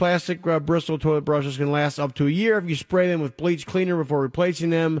 Most plastic Bristol toilet brushes can last up to a year if you spray them with bleach cleaner before replacing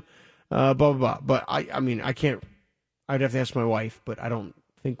them. Blah, blah, blah. But I mean, I can't. I'd have to ask my wife, but I don't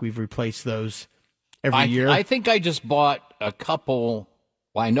think we've replaced those every year. I think I just bought a couple.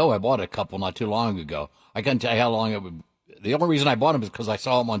 Well, I know I bought a couple not too long ago. I couldn't tell you how long it would. The only reason I bought them is because I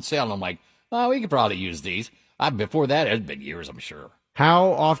saw them on sale, and I'm like, oh, we could probably use these. Before that, it's been years, I'm sure.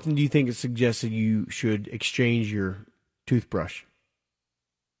 How often do you think it's suggested you should exchange your toothbrush?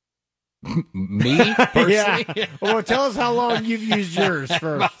 Me, personally? Yeah. Well, tell us how long you've used yours first.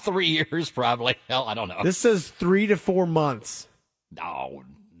 About 3 years, probably. Hell, I don't know. This says 3 to 4 months. No.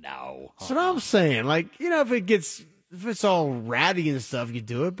 That's what I'm saying. Like, if it's all ratty and stuff, you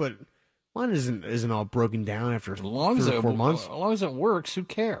do it, but mine isn't all broken down after 3 or 4 months. As long as it works, who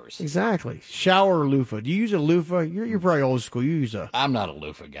cares? Exactly. Shower loofah. Do you use a loofah? You're probably old school. You use I'm not a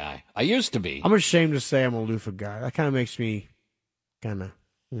loofah guy. I used to be. I'm ashamed to say I'm a loofah guy. That kind of makes me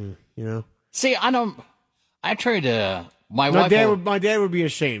See, I tried to. My dad would be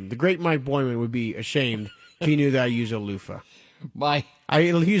ashamed. The great Mike Boyman would be ashamed if he knew that I use a loofah. I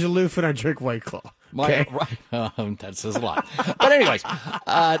use a loofah and I drink White Claw. Okay? That says a lot. But anyways,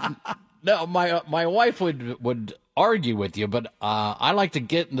 no, my wife would argue with you, but I like to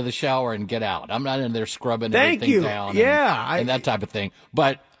get into the shower and get out. I'm not in there scrubbing everything down. And that type of thing.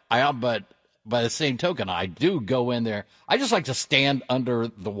 But by the same token, I do go in there. I just like to stand under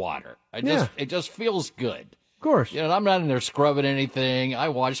the water. It just feels good. Of course. I'm not in there scrubbing anything. I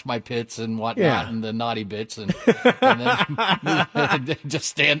wash my pits and whatnot and the naughty bits and then just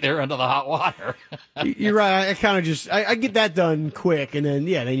stand there under the hot water. You're right. I kind of I get that done quick, and then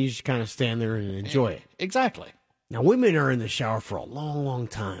you just kind of stand there and enjoy it. Exactly. Now, women are in the shower for a long, long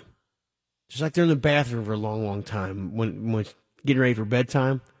time. Just like they're in the bathroom for a long, long time. When it's getting ready for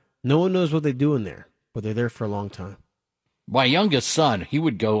bedtime, no one knows what they do in there, but they're there for a long time. My youngest son, he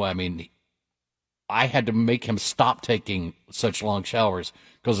would go, I had to make him stop taking such long showers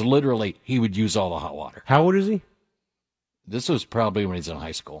because literally he would use all the hot water. How old is he? This was probably when he's in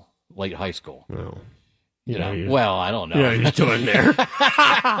high school, late high school. Oh. Well, I don't know. Yeah, he's doing there.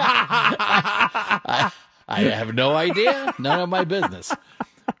 I have no idea. None of my business.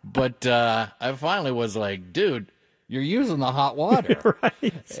 But I finally was like, dude, you're using the hot water.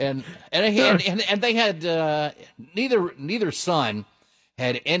 Right. And they had neither son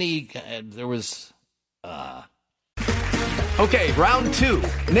had any. There was. Okay, round 2.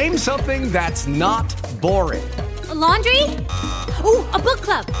 Name something that's not boring. A laundry? Ooh, a book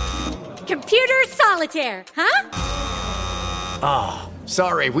club. Computer solitaire, huh?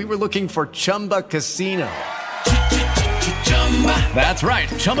 Sorry, we were looking for Chumba Casino. That's right.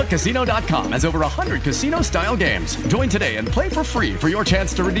 ChumbaCasino.com has over 100 casino-style games. Join today and play for free for your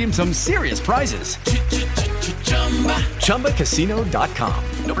chance to redeem some serious prizes. ChumbaCasino.com.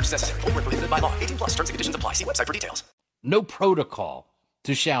 No purchase necessary. Void where prohibited by law. 18+ terms and conditions apply. See website for details. No protocol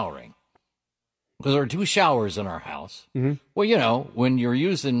to showering because there are 2 showers in our house. Mm-hmm. Well, when you're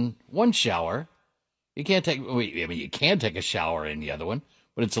using one shower, you can't take. You can take a shower in the other one,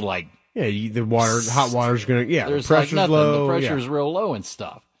 but it's like. Yeah, the hot water's going to, the there's pressure's like nothing. low. The pressure's real low and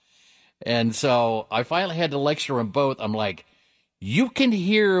stuff. And so I finally had to lecture them both. I'm like, you can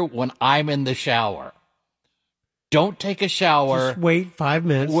hear when I'm in the shower. Don't take a shower. Just wait 5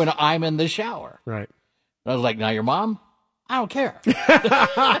 minutes. When I'm in the shower. Right. And I was like, now your mom? I don't care.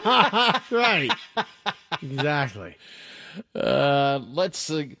 Right. Exactly. Let's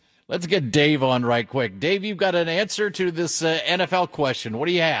get Dave on right quick. Dave, you've got an answer to this NFL question. What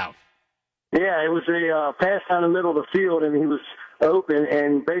do you have? Yeah, it was a pass down the middle of the field, and he was open,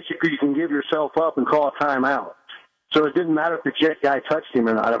 and basically you can give yourself up and call a timeout. So it didn't matter if the Jet guy touched him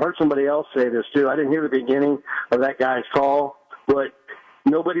or not. I've heard somebody else say this, too. I didn't hear the beginning of that guy's call, but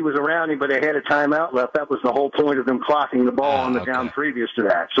nobody was around him, but they had a timeout left. That was the whole point of them clocking the ball on the down previous to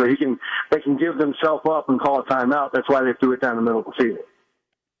that. So they can give themselves up and call a timeout. That's why they threw it down the middle of the field.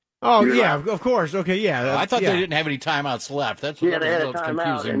 Oh, yeah, of course. Okay, yeah. I thought they didn't have any timeouts left. That's what they had a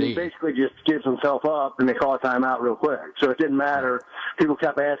timeout, and he basically just gives himself up, and they call a timeout real quick. So it didn't matter. People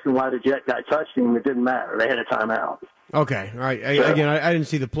kept asking why the Jet guy touched him. It didn't matter. They had a timeout. Okay, all right. Again, I didn't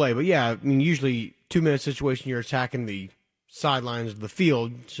see the play, but yeah, I mean, usually 2-minute situation, you're attacking the sidelines of the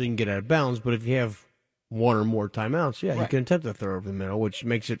field so you can get out of bounds. But if you have one or more timeouts, you can attempt to throw over the middle, which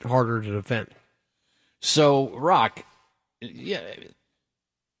makes it harder to defend. So, Rock, yeah.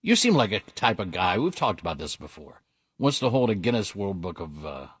 You seem like a type of guy, we've talked about this before, wants to hold a Guinness World Book of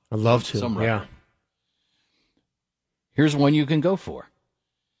I'd love to, some record. Yeah. Here's one you can go for.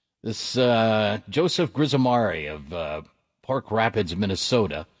 This Joseph Grisomari of Park Rapids,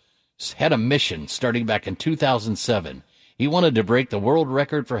 Minnesota, had a mission starting back in 2007. He wanted to break the world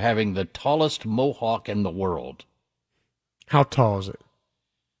record for having the tallest mohawk in the world. How tall is it?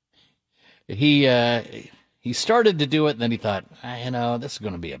 He started to do it, and then he thought, this is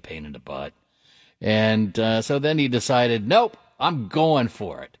going to be a pain in the butt. And so then he decided, nope, I'm going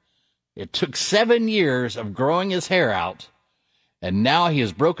for it. It took 7 years of growing his hair out, and now he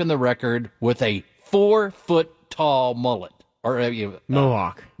has broken the record with a 4-foot-tall mullet. Or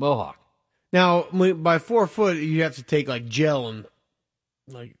Mohawk. Mohawk. Now, by 4 foot, you have to take, gel and,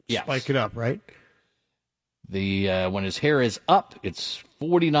 spike it up, right? When his hair is up, it's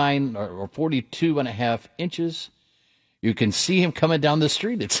 49 or 42 and a half inches. You can see him coming down the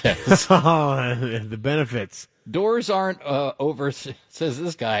street, it says. The benefits. Doors aren't says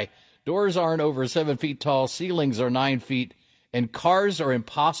this guy, doors aren't over 7 feet tall, ceilings are 9 feet, and cars are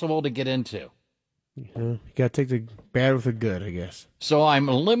impossible to get into. You got to take the bad with the good, I guess. So I'm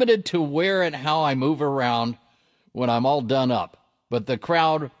limited to where and how I move around when I'm all done up, but the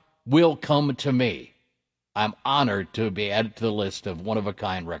crowd will come to me. I'm honored to be added to the list of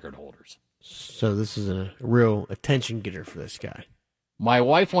one-of-a-kind record holders. So this is a real attention getter for this guy. My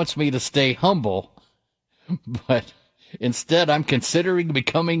wife wants me to stay humble, but instead I'm considering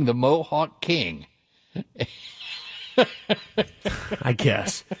becoming the Mohawk King. I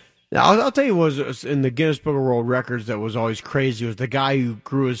guess. Now, I'll tell you what was in the Guinness Book of World Records that was always crazy was the guy who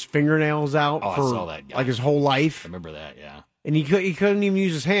grew his fingernails out I saw that guy. His whole life. I remember that, yeah. And he couldn't even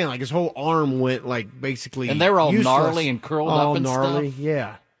use his hand. His whole arm went basically. And they were all useless. gnarly and curled up and gnarly, stuff. Yeah.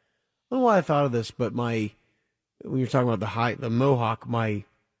 I don't know why I thought of this, but when you're talking about the Mohawk, my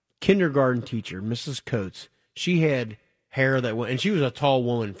kindergarten teacher, Mrs. Coates, she had hair that went, and she was a tall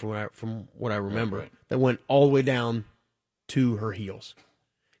woman from what I remember, that went all the way down to her heels.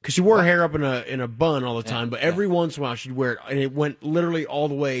 Because she wore her hair up in a bun all the time, but every once in a while she'd wear it, and it went literally all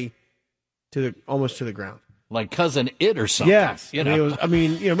the way almost to the ground. Like Cousin It or something. Yes.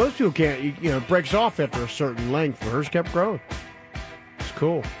 Most people can't, it breaks off after a certain length, but hers kept growing. It's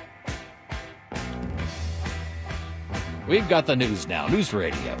cool. We've got the news now. News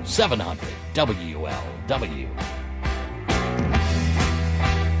Radio, 700 WLW.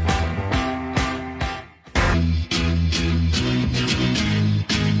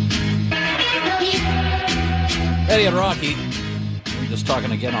 Eddie and Rocky, we're just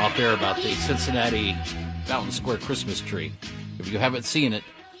talking again off air about the Cincinnati Fountain Square Christmas tree. If you haven't seen it,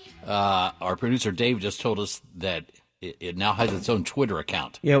 our producer Dave just told us that it now has its own Twitter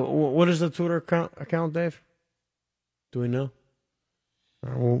account. Yeah, what is the Twitter account, Dave? Do we know?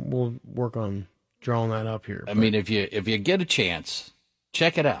 We'll work on drawing that up here. I mean, if you get a chance,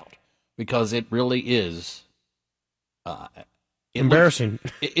 check it out, because it really is embarrassing.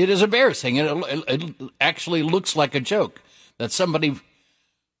 It is embarrassing, and it actually looks like a joke that somebody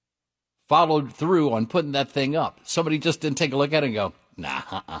followed through on putting that thing up. Somebody just didn't take a look at it and go, nah,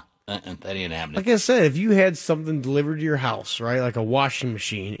 that ain't happening. Like I said, if you had something delivered to your house, right, like a washing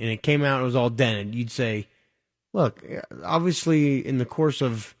machine, and it came out and it was all dented, you'd say, look, obviously in the course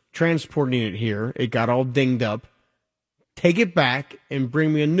of transporting it here, it got all dinged up. Take it back and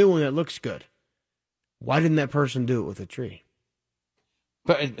bring me a new one that looks good. Why didn't that person do it with a tree?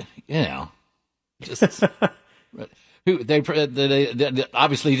 But just they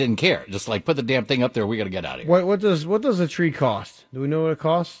obviously didn't care. Just like put the damn thing up there. We got to get out of here. What does a tree cost? Do we know what it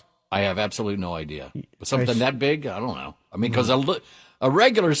costs? I have absolutely no idea. Something that big? I don't know. I mean, because a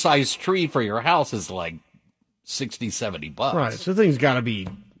regular sized tree for your house is like $60-$70. Right. So the thing's got to be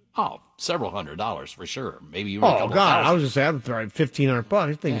several $100s for sure. Maybe even God, I was just saying, I'd throw $1,500.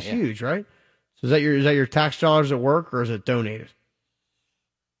 This thing's huge, right? So is that your tax dollars at work, or is it donated?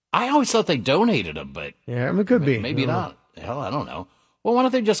 I always thought they donated them, but yeah, I mean, it could be. Maybe not. Hell, I don't know. Well, why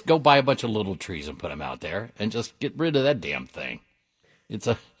don't they just go buy a bunch of little trees and put them out there and just get rid of that damn thing? It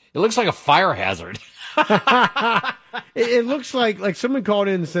looks like a fire hazard. It looks like someone called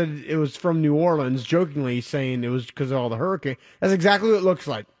in and said it was from New Orleans, jokingly saying it was because of all the hurricane. That's exactly what it looks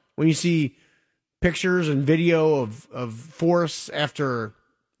like when you see pictures and video of forests after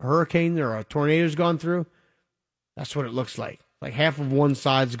a hurricane or a tornado's gone through. That's what it looks like. Like half of one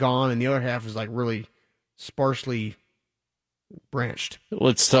side's gone and the other half is like really sparsely branched.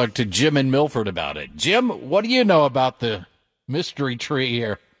 Let's talk to Jim in Milford about it. Jim, what do you know about the mystery tree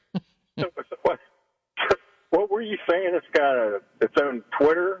here? What were you saying? It's got its own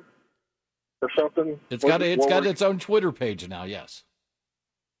Twitter or something? It's got its own Twitter page now, yes.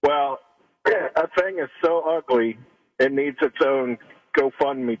 Well, that thing is so ugly, it needs its own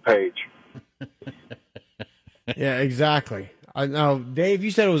GoFundMe page. Yeah, exactly. Now, Dave,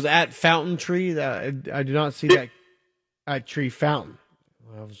 you said it was at Fountain Tree. I did not see that at Tree Fountain.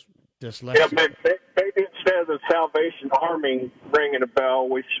 I was dyslexic. Yeah, maybe instead of the Salvation Army ringing a bell,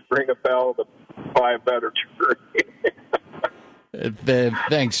 we should ring a bell to buy a better tree.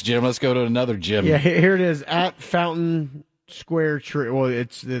 Thanks, Jim. Let's go to another Jim. Yeah, here it is, at Fountain Square Tree. Well,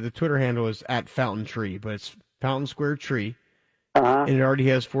 it's the Twitter handle is at Fountain Tree, but it's Fountain Square Tree, and it already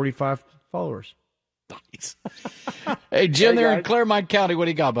has 45 followers. Nice. Hey, Jim, there in Claremont County, what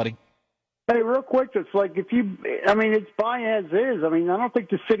do you got, buddy? Hey, real quick, it's like it's buy as is. I mean, I don't think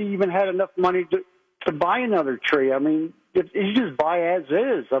the city even had enough money to buy another tree. I mean, if you just buy as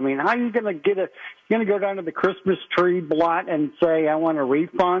is. I mean, how are you going to you're going to go down to the Christmas tree lot and say, I want a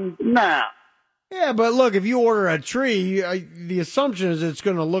refund? Nah. Yeah, but look, if you order a tree, the assumption is it's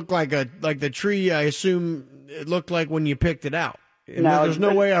going to look like the tree I assume it looked like when you picked it out. And there's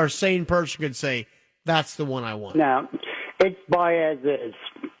no way our sane person could say, that's the one I want. No, it's buy as is.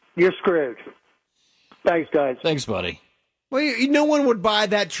 You're screwed. Thanks, guys. Thanks, buddy. Well, no one would buy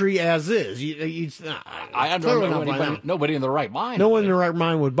that tree as is. I don't know nobody in the right mind. No one in the right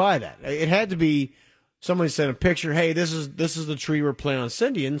mind would buy that. It had to be somebody sent a picture. Hey, this is the tree we're planning on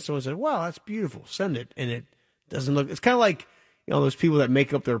sending. And someone said, "Wow, that's beautiful. Send it." And it doesn't look. It's kind of like those people that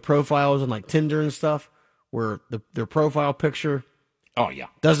make up their profiles on like Tinder and stuff, where their profile picture. Oh yeah,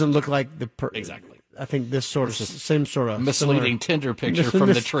 doesn't look like exactly. I think this sort of same sort of misleading Tinder picture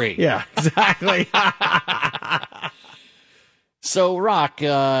from the tree. Yeah, exactly. So, Rock,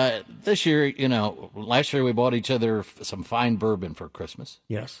 this year, last year we bought each other some fine bourbon for Christmas.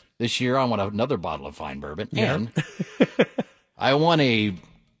 Yes. This year I want another bottle of fine bourbon, yeah. And I want a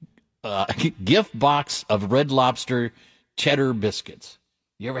gift box of Red Lobster cheddar biscuits.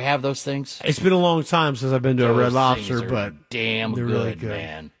 You ever have those things? It's been a long time since I've been to a Red Lobster, but damn they're good, really good,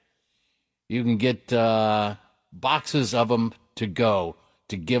 man. You can get boxes of them to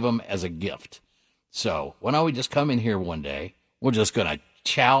give them as a gift. So why don't we just come in here one day? We're just going to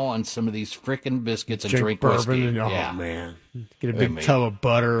chow on some of these frickin' biscuits and drink whiskey. And, man. Get a big tub of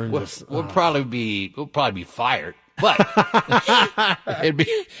butter. And we'll probably be fired, but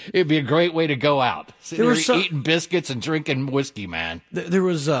it'd be a great way to go out. Sitting there eating biscuits and drinking whiskey, man. There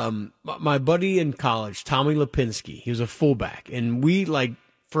was my buddy in college, Tommy Lipinski. He was a fullback, and we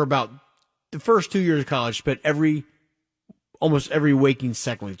for about the first 2 years of college spent almost every waking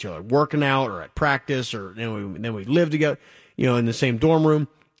second with each other, working out or at practice, or then we lived together, in the same dorm room.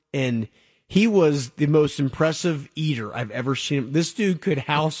 And he was the most impressive eater I've ever seen. This dude could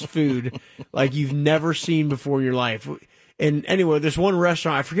house food like you've never seen before in your life. And anyway, there's one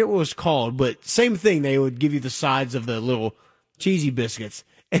restaurant, I forget what it was called, but same thing. They would give you the sides of the little cheesy biscuits.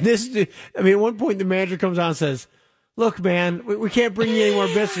 And this dude, at one point the manager comes on and says, "Look, man, we can't bring you any more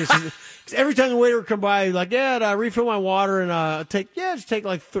biscuits." Every time the waiter would come by, he'd like, "Yeah, refill my water and just take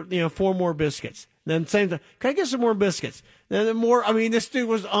like 4 more biscuits." And then same time, "Can I get some more biscuits?" And then more. This dude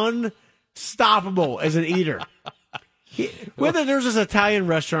was unstoppable as an eater. Whether there's this Italian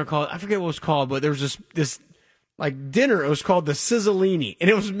restaurant called, I forget what it was called, but there was this like dinner. It was called the Sizzolini, and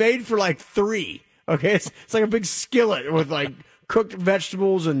it was made for like 3. Okay, it's like a big skillet with like cooked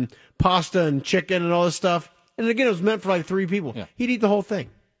vegetables and pasta and chicken and all this stuff. And again, it was meant for like 3 people. Yeah. He'd eat the whole thing.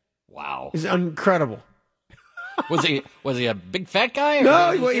 Wow. It's incredible. Was he a big fat guy?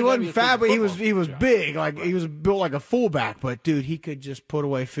 No, he wasn't fat, but he was big. Like he was built like a fullback. But dude, he could just put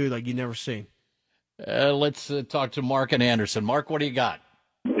away food like you never seen. Let's talk to Mark and Anderson. Mark, what do you got?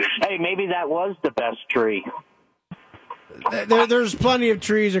 Hey, maybe that was the best tree. There's plenty of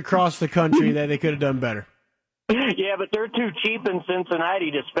trees across the country that they could have done better. Yeah, but they're too cheap in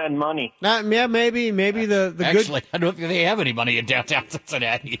Cincinnati to spend money. Yeah, maybe the Actually, good. I don't think they have any money in downtown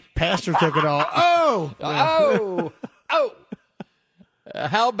Cincinnati. Pastor took it all. Oh.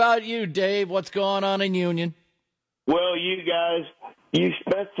 How about you, Dave? What's going on in Union? Well, you guys, you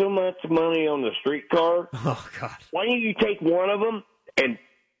spent so much money on the streetcar. Oh, God. Why don't you take one of them and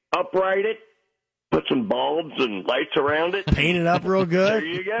upright it, put some bulbs and lights around it? Paint it up real good. There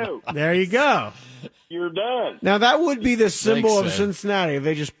you go. There you go. You're done. Now, that would be the symbol of sense. Cincinnati. If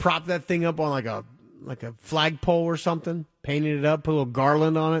they just prop that thing up on like a flagpole or something, painted it up, put a little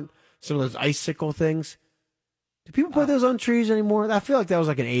garland on it, some of those icicle things. Do people put those on trees anymore? I feel like that was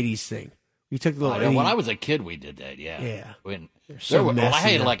like an 80s thing. You took the little. When I was a kid, we did that. Yeah. Yeah. I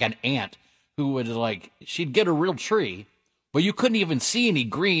had like an aunt who would she'd get a real tree, but you couldn't even see any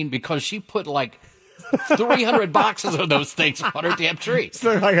green because she put like 300 boxes of those things on her damn tree. It's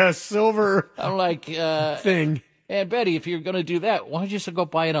like a silver. I'm like thing. And Betty, if you're going to do that, why don't you just go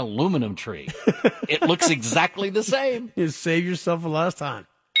buy an aluminum tree? It looks exactly the same. You save yourself a lot of time.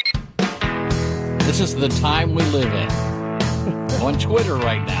 This is the time we live in. On Twitter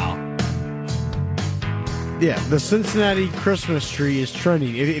right now. Yeah, the Cincinnati Christmas tree is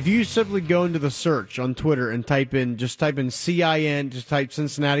trending. If you simply go into the search on Twitter and type in CIN, just type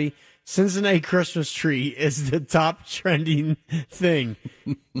Cincinnati Christmas tree is the top trending thing.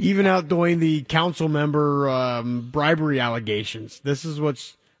 Even outdoing the council member bribery allegations. This is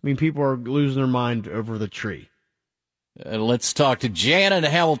people are losing their mind over the tree. Let's talk to Jan and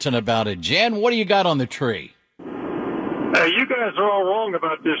Hamilton about it. Jan, what do you got on the tree? You guys are all wrong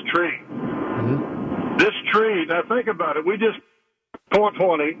about this tree. Mm-hmm. This tree, now think about it. We just,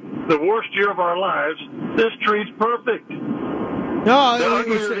 420, the worst year of our lives. This tree's perfect. No,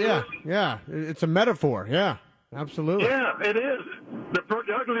 yeah. It's a metaphor. Yeah, absolutely. Yeah, it is. The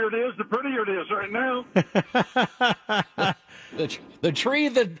uglier it is, the prettier it is right now. the tree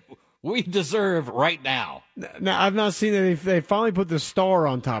that we deserve right now. Now, I've not seen that they finally put the star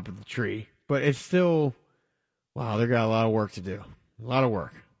on top of the tree, but it's still, wow, they got a lot of work to do. A lot of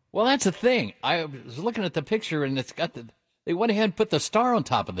work. Well, that's the thing. I was looking at the picture, and it's got they went ahead and put the star on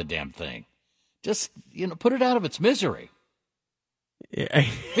top of the damn thing. Just, put it out of its misery. Yeah.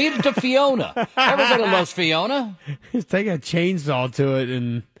 Feed it to Fiona. Everybody loves Fiona. Just take a chainsaw to it,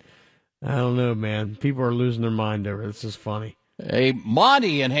 and I don't know, man. People are losing their mind over it. This is funny. Hey,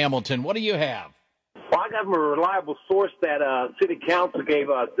 Monty in Hamilton, what do you have? Well, I got from a reliable source that city council gave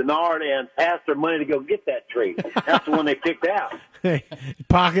Denard and Pastor money to go get that tree. That's the one they picked out. They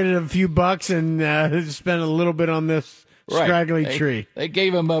pocketed a few bucks and spent a little bit on this scraggly tree. They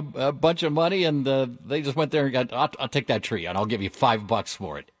gave him a bunch of money, and they just went there and got, I'll take that tree, and I'll give you $5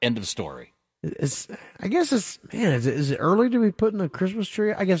 for it. End of story. Is it early to be putting a Christmas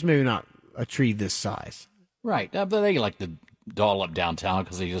tree? I guess maybe not a tree this size. Right. But they like to doll up downtown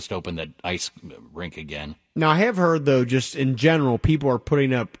because they just opened the ice rink again. Now, I have heard, though, just in general, people are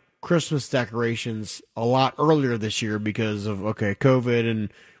putting up Christmas decorations a lot earlier this year because of, COVID,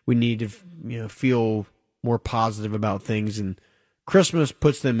 and we need to, feel more positive about things, and Christmas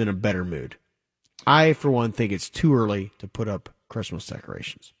puts them in a better mood. I, for one, think it's too early to put up Christmas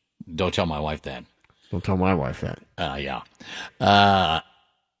decorations. Don't tell my wife that. Don't tell my wife that. Yeah.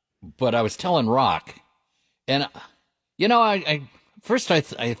 But I was telling Rock, and, I first I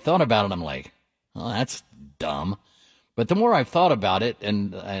thought about it, I'm like, oh, that's dumb. But the more I've thought about it,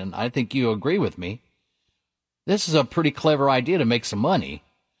 and I think you agree with me, this is a pretty clever idea to make some money.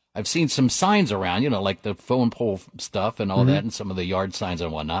 I've seen some signs around, like the phone pole stuff and all that, and some of the yard signs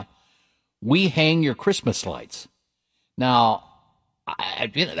and whatnot. We hang your Christmas lights. Now,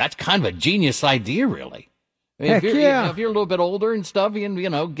 that's kind of a genius idea, really. I mean, if you're a little bit older and stuff, and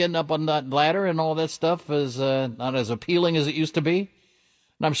getting up on that ladder and all that stuff is not as appealing as it used to be.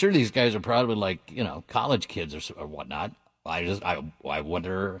 And I'm sure these guys are probably like, college kids or whatnot. I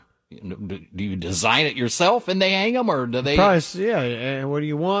wonder, do you design it yourself and they hang them, or do they? Probably, yeah. And what do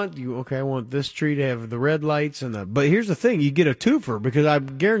you want? I want this tree to have the red lights but here's the thing: you get a twofer, because I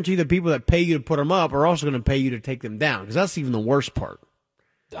guarantee the people that pay you to put them up are also going to pay you to take them down, because that's even the worst part.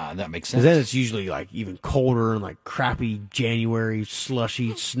 That makes sense. Then it's usually like even colder and like crappy January,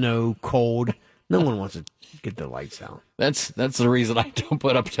 slushy, snow, cold. No one wants to get the lights out. That's the reason I don't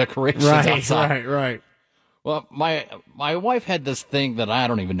put up decorations outside. Right. Well, my wife had this thing that I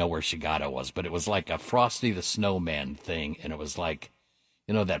don't even know where she got it was, but it was like a Frosty the Snowman thing, and it was like,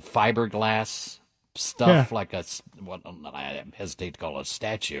 that fiberglass stuff, like I hesitate to call it a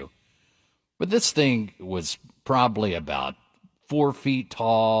statue. But this thing was probably about 4 feet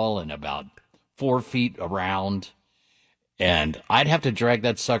tall and about 4 feet around. And I'd have to drag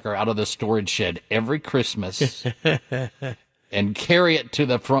that sucker out of the storage shed every Christmas and carry it to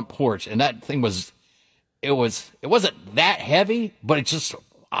the front porch. And that thing it wasn't that heavy, but it's just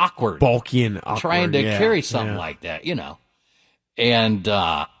awkward. Bulky and awkward. Trying to carry something like that, And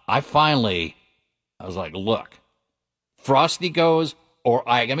I was like, look, Frosty goes, or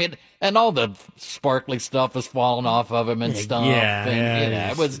and all the sparkly stuff is falling off of him and stuff.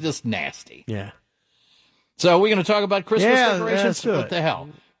 It was just nasty. Yeah. So we're going to talk about Christmas decorations? What the hell?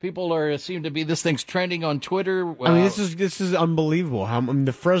 People seem to be, this thing's trending on Twitter. This is unbelievable.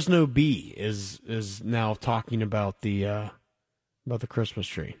 The Fresno Bee is now talking about the Christmas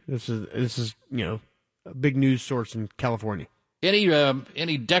tree. This is a big news source in California.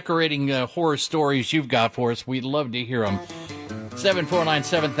 Any decorating horror stories you've got for us? We'd love to hear them.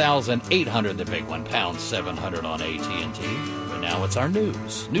 749-7800, the big one, pound 700 on AT&T. But now it's our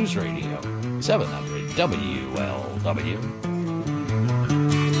News Radio, 700 WLW.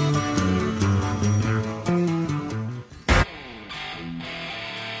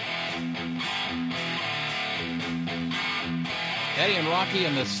 Eddie and Rocky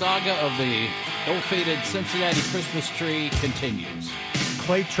and the saga of the ill-fated Cincinnati Christmas tree continues.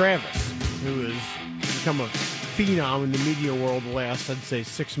 Clay Travis, who has become a phenom in the media world the last, I'd say,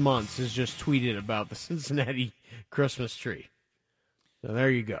 6 months, has just tweeted about the Cincinnati Christmas tree. So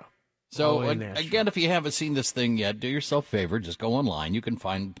there you go. So, again, if you haven't seen this thing yet, do yourself a favor. Just go online. You can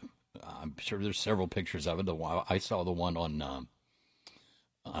find, I'm sure there's several pictures of it. I saw the one on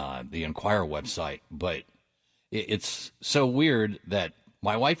the Enquirer website. But it's so weird that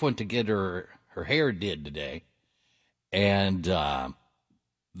my wife went to get her hair did today, and the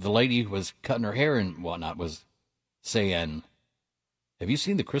lady who was cutting her hair and whatnot was saying, "Have you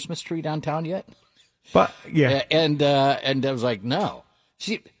seen the Christmas tree downtown yet?" But yeah, and I was like, "No."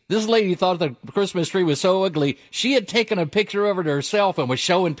 This lady thought the Christmas tree was so ugly, she had taken a picture of it herself and was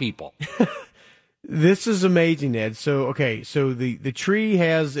showing people. This is amazing, Ed. So the tree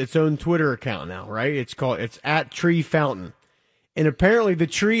has its own Twitter account now, right? It's @TreeFountain, and apparently the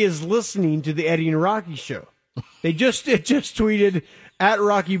tree is listening to the Eddie and Rocky show. It just tweeted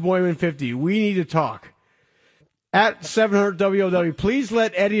 @RockyBoyman50. We need to talk. @700 WLW. Please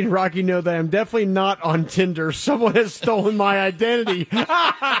let Eddie and Rocky know that I'm definitely not on Tinder. Someone has stolen my identity.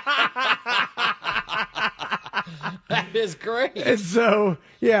 That is great. And so,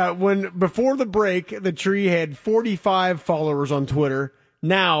 before the break, the tree had 45 followers on Twitter.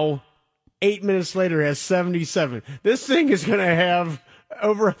 Now, 8 minutes later, it has 77. This thing is going to have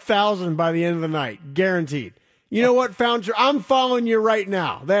over 1,000 by the end of the night, guaranteed. You know what, Founder? I'm following you right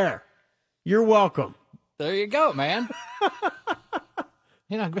now. There. You're welcome. There you go, man. I'm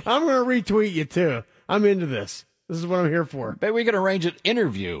going to retweet you, too. I'm into this. This is what I'm here for. Maybe we could arrange an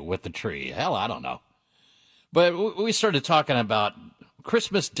interview with the tree. Hell, I don't know. But we started talking about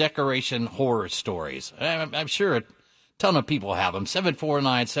Christmas decoration horror stories. I'm sure a ton of people have them.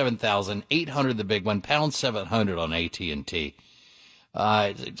 749-7000, the big one, pound 700 on AT&T.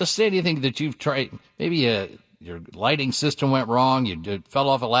 Just say anything that you've tried. Maybe your lighting system went wrong. You fell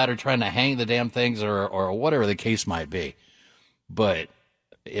off a ladder trying to hang the damn things, or whatever the case might be. But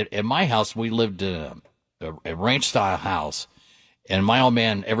in my house, we lived in a ranch-style house, and my old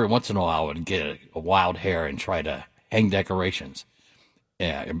man, every once in a while, would get a wild hair and try to hang decorations,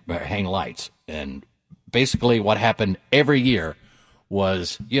 hang lights. And basically what happened every year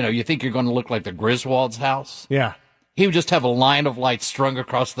was, you think you're going to look like the Griswolds' house? Yeah. He would just have a line of lights strung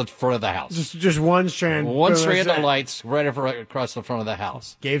across the front of the house. Just one strand. One strand of lights right across the front of the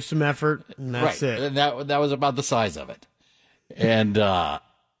house. Gave some effort, and that's it. And that was about the size of it. And at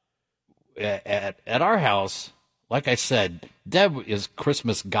our house, like I said, Deb is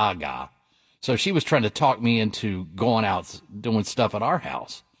Christmas gaga. So she was trying to talk me into going out doing stuff at our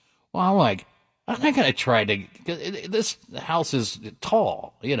house. Well, I'm like, I'm not going to try to, this house is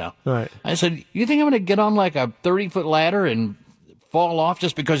tall, Right. I said, you think I'm going to get on like a 30-foot ladder and fall off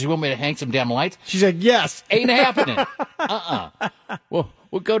just because you want me to hang some damn lights? She said, yes. Ain't happening. Well,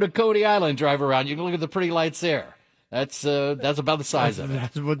 we'll go to Cody Island, drive around. You can look at the pretty lights there. That's about the size of it.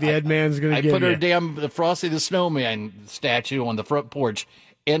 That's what the Ed Man's going to give you. I put her the Frosty the Snowman statue on the front porch.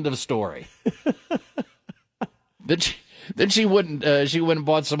 End of story. Then she went and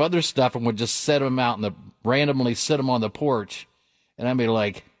bought some other stuff and would just set them out randomly sit them on the porch. And I'd be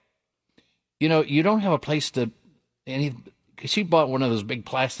like, you don't have a place to she bought one of those big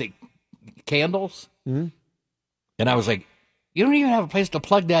plastic candles. Mm-hmm. And I was like, you don't even have a place to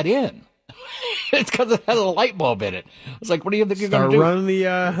plug that in. It's because it has a light bulb in it. I was like, what do you think you're going to do? Running the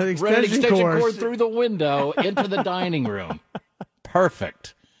Run an extension cord cord through the window into the dining room.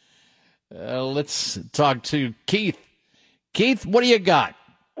 Perfect. Let's talk to Keith. Keith, what do you got?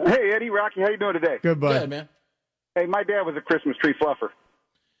 Hey, Eddie, Rocky, how you doing today? Good, bud. Good, man. Hey, my dad was a Christmas tree fluffer.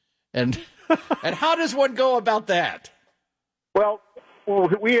 And how does one go about that? Well,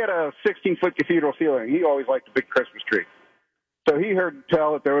 we had a 16-foot cathedral ceiling. He always liked a big Christmas tree. So he heard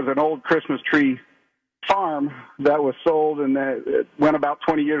tell that there was an old Christmas tree farm that was sold, and it went about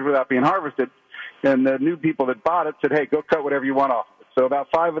 20 years without being harvested. And the new people that bought it said, hey, go cut whatever you want off of it. So about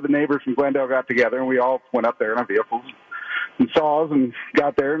 5 of the neighbors from Glendale got together, and we all went up there in our vehicles and saws and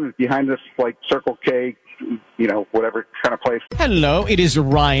got there, and behind this, like, Circle K, whatever kind of place. Hello, it is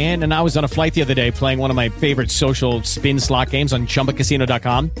Ryan, and I was on a flight the other day playing one of my favorite social spin slot games on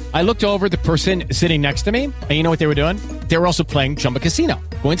ChumbaCasino.com. I looked over at the person sitting next to me, and you know what they were doing? They were also playing Chumba Casino.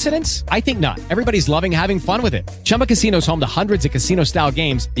 Coincidence? I think not. Everybody's loving having fun with it. Chumba Casino is home to hundreds of casino-style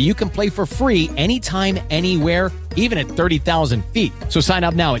games that you can play for free anytime, anywhere, even at 30,000 feet. So sign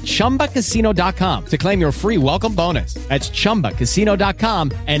up now at ChumbaCasino.com to claim your free welcome bonus. That's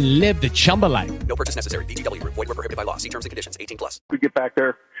ChumbaCasino.com and live the Chumba life. No purchase necessary. VGW. Void where prohibited by law. See terms and conditions. 18+. We get back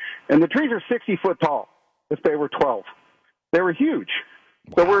there, and the trees are 60 foot tall if they were 12. They were huge.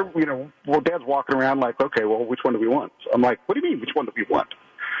 So Dad's walking around like, okay, well, which one do we want? So I'm like, what do you mean, which one do we want?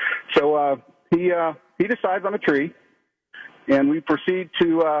 So he decides on a tree, and we proceed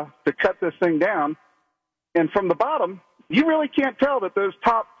to cut this thing down. And from the bottom, you really can't tell that those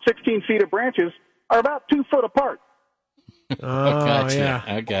top 16 feet of branches are about 2 foot apart. Oh, gotcha.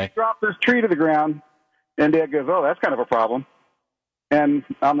 yeah. Okay. Drop this tree to the ground, and Dad goes, oh, that's kind of a problem. And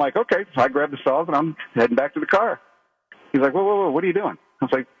I'm like, okay. So I grab the saws, and I'm heading back to the car. He's like, whoa, what are you doing? I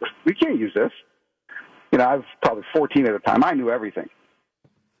was like, we can't use this. I was probably 14 at the time. I knew everything.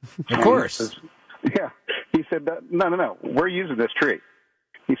 Of course. Yeah. He said, no, we're using this tree.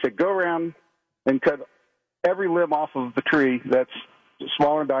 He said, go around and cut every limb off of the tree that's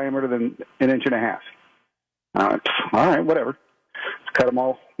smaller in diameter than 1.5 inches. All right, whatever. Let's cut them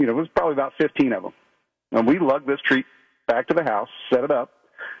all. It was probably about 15 of them. And we lugged this tree back to the house, set it up,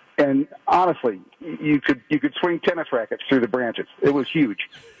 and honestly, you could swing tennis rackets through the branches. It was huge.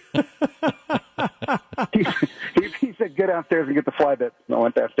 He said, "Go downstairs and get the fly bits." I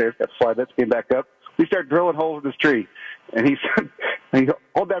went downstairs, got the fly bits, came back up. We started drilling holes in this tree, and he said,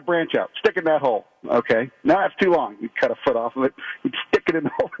 "Hold that branch out, stick it in that hole." Okay, now that's too long. You cut a foot off of it, you stick it in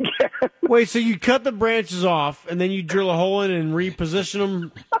the hole again. Wait, so you cut the branches off, and then you drill a hole in and reposition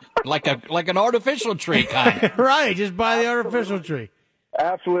them like an artificial tree, kind of. Right? Just buy the artificial tree.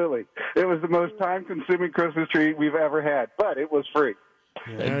 Absolutely, it was the most time-consuming Christmas tree we've ever had, but it was free.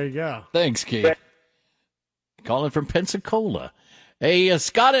 There you go. Thanks, Keith. Calling from Pensacola. Hey,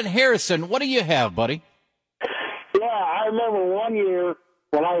 Scott and Harrison, what do you have, buddy? Yeah, I remember one year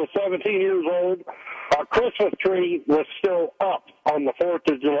when I was 17 years old, our Christmas tree was still up on the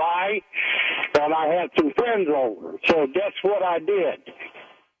 4th of July, and I had some friends over. So guess what I did?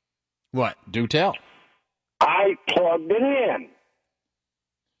 What? Do tell. I plugged it in.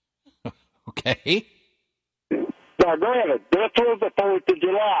 Okay. Now, granted, this was the 4th of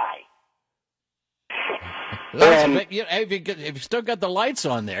July. If you still got the lights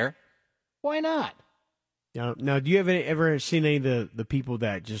on there, why not? Now, do you ever seen any of the people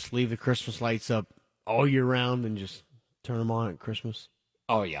that just leave the Christmas lights up all year round and just turn them on at Christmas?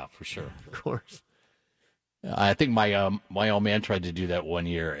 Oh, yeah, for sure. Of course. I think my old man tried to do that one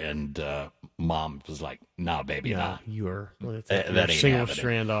year, and Mom was like, "Nah, baby, nah." You were that ain't single happening.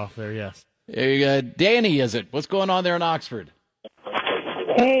 strand off there, yes. Danny, is it? What's going on there in Oxford?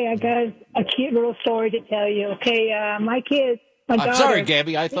 Hey, I got a cute little story to tell you. Okay, my daughter. I'm sorry,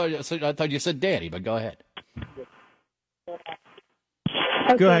 Gabby. I thought you said Danny, but go ahead.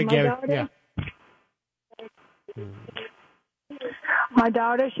 Okay, go ahead, my Gabby. Daughter, yeah. My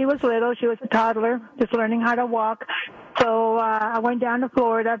daughter, she was little. She was a toddler, just learning how to walk. So I went down to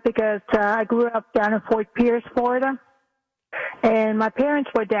Florida because I grew up down in Fort Pierce, Florida. And my parents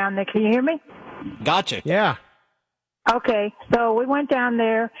were down there. Can you hear me? Gotcha. Yeah. Okay, so we went down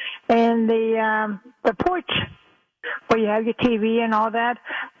there, and the porch where you have your TV and all that,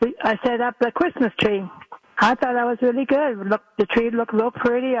 I set up the Christmas tree. I thought that was really good. Look, the tree looked real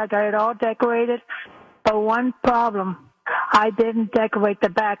pretty. I got it all decorated. But one problem, I didn't decorate the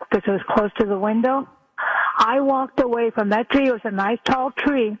back because it was close to the window. I walked away from that tree. It was a nice tall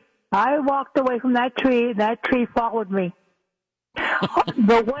tree. I walked away from that tree. That tree followed me.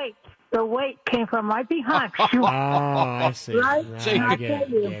 The weight the weight came from right behind. Oh, I see. Right? I I get tell it,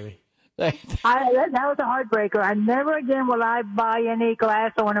 you. Gabby. That was a heartbreaker. I never again will I buy any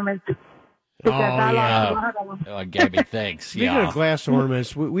glass ornaments because I lost a lot of them. Oh, Gabby, thanks. Speaking Yeah. of glass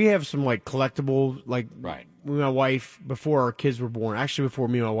ornaments, we have some like collectible, like right. Me and my wife, before our kids were born, actually before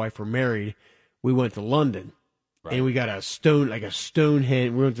me and my wife were married, we went to London. Right. And we got a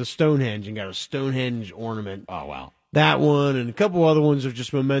Stonehenge. We went to Stonehenge and got a Stonehenge ornament. Oh, wow. That one and a couple other ones of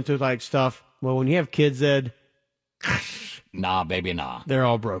just memento-like stuff. Well, when you have kids, Ed, nah, baby, nah. They're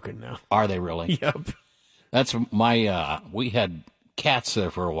all broken now. Are they really? Yep. That's my, we had cats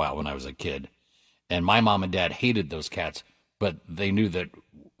there for a while when I was a kid. And my mom and dad hated those cats, but they knew that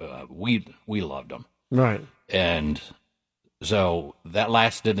we loved them. Right. And so that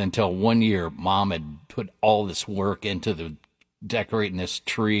lasted until 1 year. Mom had put all this work into the decorating this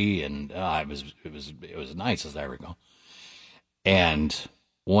tree, and it was nice as I recall. And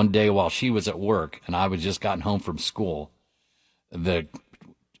one day while she was at work and I was just gotten home from school, the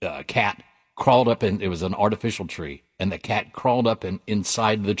cat crawled up, and it was an artificial tree, and the cat crawled up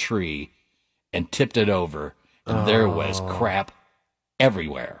inside the tree and tipped it over, and there was crap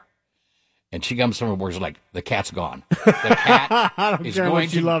everywhere. And she comes from her work, like, the cat's gone. The cat I don't is care going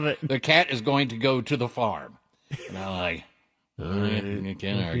much you to love it. The cat is going to go to the farm. And I'm like, you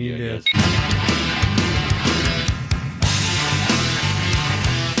can't argue, I guess.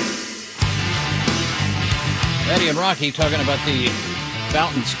 Eddie and Rocky talking about the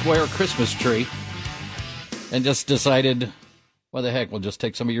Fountain Square Christmas tree, and just decided, well, the heck, we'll just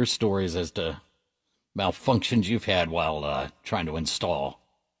take some of your stories as to malfunctions you've had while trying to install.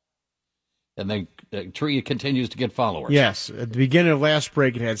 And the tree continues to get followers. Yes. At the beginning of last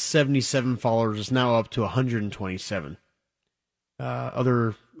break, it had 77 followers. It's now up to 127.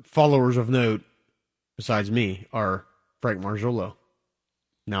 Other followers of note, besides me, are Frank Marzullo.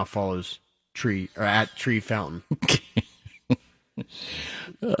 Now follows at Tree Fountain.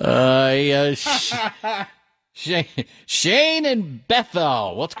 Shane and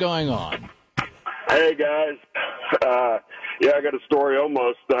Bethel, what's going on? Hey, guys. I got a story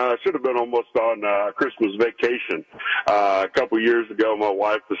almost. Should have been almost on Christmas vacation. A couple years ago, my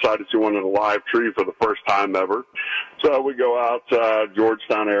wife decided she wanted a live tree for the first time ever. So we go out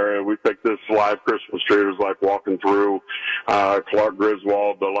Georgetown area. We picked this live Christmas tree. It was like walking through Clark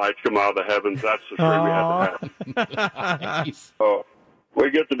Griswold. The lights come out of the heavens. That's the tree we had to have. So we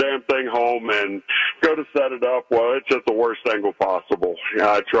get the damn thing home and go to set it up. Well, it's just the worst angle possible.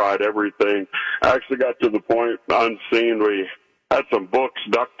 I tried everything. I actually got to the point unseen. We had some books,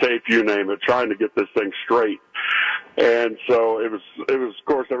 duct tape, you name it, trying to get this thing straight. And so it was, of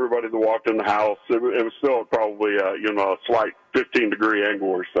course, everybody that walked in the house, it was still probably, a slight 15-degree angle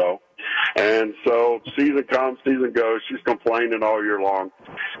or so. And so season comes, season goes. She's complaining all year long.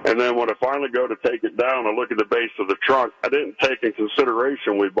 And then when I finally go to take it down and look at the base of the trunk, I didn't take in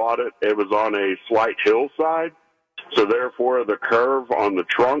consideration we bought it. It was on a slight hillside. So therefore, the curve on the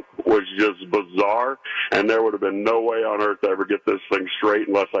trunk was just bizarre, and there would have been no way on earth to ever get this thing straight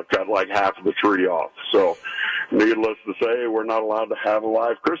unless I cut like half of the tree off. So needless to say, we're not allowed to have a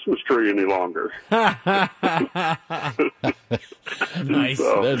live Christmas tree any longer. Nice.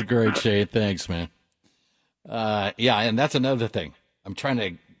 So. That's great, Shane. Thanks, man. And that's another thing. I'm trying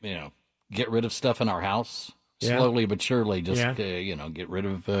to, get rid of stuff in our house slowly but surely, just, get rid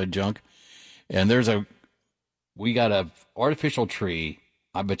of junk. And we got a artificial tree,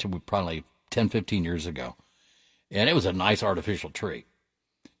 I bet you probably 10, 15 years ago. And it was a nice artificial tree.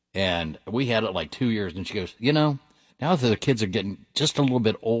 And we had it like 2 years, and she goes, now that the kids are getting just a little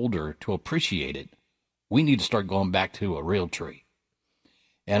bit older to appreciate it, we need to start going back to a real tree.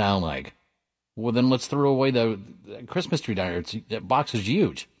 And I'm like, well, then let's throw away the Christmas tree down here. That box is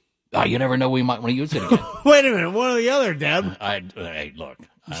huge. Oh, you never know, we might want to use it again. Wait a minute, one or the other, Deb. Hey, look.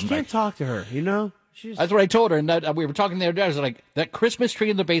 You can't talk to her, That's what I told her, and we were talking the other day. I was like, that Christmas tree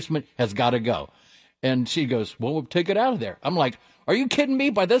in the basement has got to go. And she goes, well, we'll take it out of there. I'm like, are you kidding me?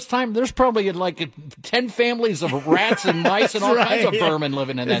 By this time, there's probably like 10 families of rats and mice and all kinds of vermin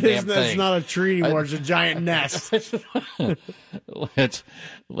living in that damn thing. It's not a tree anymore. It's a giant nest.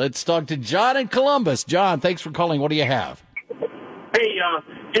 Let's talk to John in Columbus. John, thanks for calling. What do you have? Hey,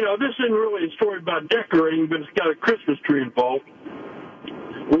 this isn't really a story about decorating, but it's got a Christmas tree involved.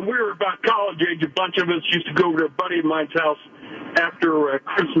 When we were about college age, a bunch of us used to go over to a buddy of mine's house after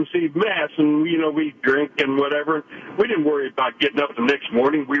Christmas Eve Mass, and, we'd drink and whatever. We didn't worry about getting up the next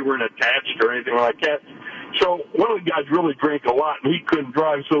morning. We weren't attached or anything like that. So one of the guys really drank a lot, and he couldn't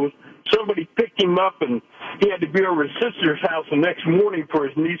drive, so somebody picked him up, and he had to be over his sister's house the next morning for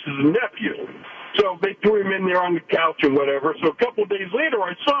his nieces and nephews. So they threw him in there on the couch and whatever. So a couple of days later,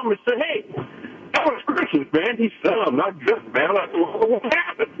 I saw him and said, "Hey, that was Christmas, man." He said, "Oh, not good, man." I said, "Well, what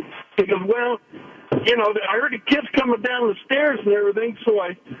happened?" He goes, "Well, you know, I heard the kids coming down the stairs and everything, so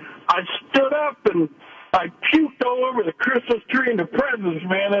I stood up and I puked all over the Christmas tree and the presents,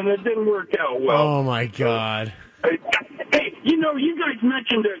 man, and it didn't work out well." Oh, my God. Hey, you know, you guys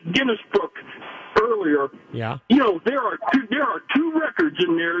mentioned the Guinness Book earlier. Yeah. You know, there are two records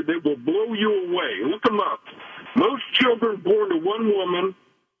in there that will blow you away. Look them up. Most children born to one woman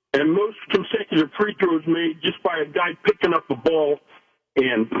and most consecutive free throws made just by a guy picking up a ball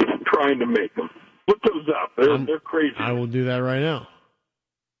and trying to make them. Look those up. They're crazy. I will do that right now.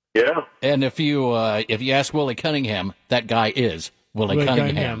 Yeah. And if you ask Willie Cunningham, that guy is Willie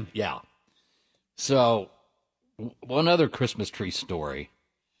Cunningham. Yeah. So, one other Christmas tree story.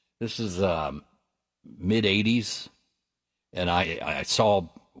 This is mid-'80s, and I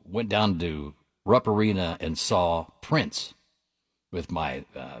went down to Rupp Arena and saw Prince with my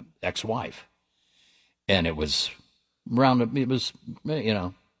ex-wife. And it was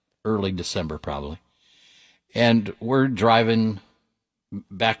early December probably. And we're driving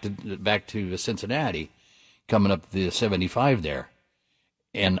back to Cincinnati, coming up the 75 there.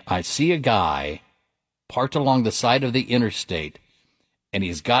 And I see a guy parked along the side of the interstate, and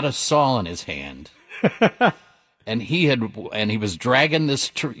he's got a saw in his hand. and he was dragging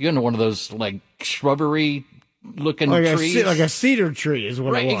this one of those like shrubbery looking trees. Like a cedar tree is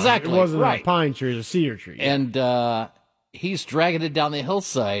what it was. Exactly. It wasn't right. a pine tree, it was a cedar tree. And he's dragging it down the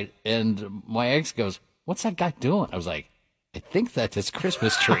hillside, and my ex goes, "What's that guy doing?" I was like, "I think that's his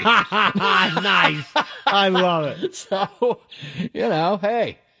Christmas tree." Nice. I love it. So,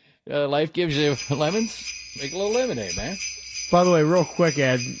 hey, life gives you lemons. Make a little lemonade, man. By the way, real quick,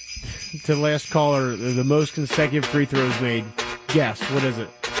 Ed, to the last caller, the most consecutive free throws made. Guess, what is it?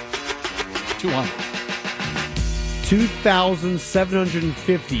 200.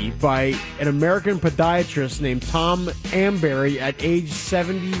 2,750 by an American podiatrist named Tom Amberry at age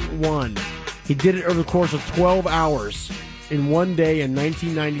 71. He did it over the course of 12 hours in one day in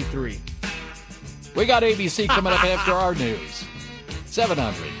 1993. We got ABC coming up after our news.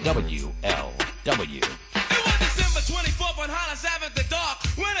 700 WLW. December 24th on Hollis Ave at the dark.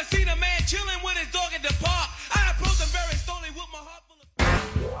 When I seen a man chilling with his dog at the park, I approached him very slowly with my heart full of...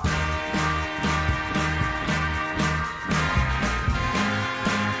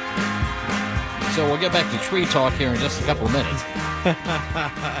 So we'll get back to tree talk here in just a couple of minutes.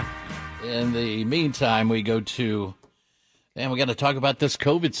 In the meantime, we go to... And we got to talk about this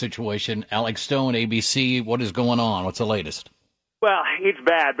COVID situation. Alex Stone, ABC, what is going on? What's the latest? Well, it's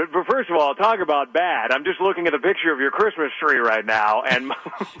bad, but first of all, talk about bad. I'm just looking at the picture of your Christmas tree right now, and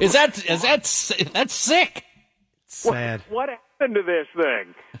that's sick. Sad. What happened to this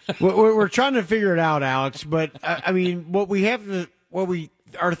thing? We're trying to figure it out, Alex. But I mean, what we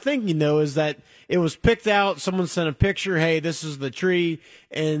are thinking though is that it was picked out. Someone sent a picture. Hey, this is the tree,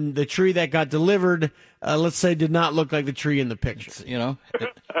 and the tree that got delivered, let's say, did not look like the tree in the picture.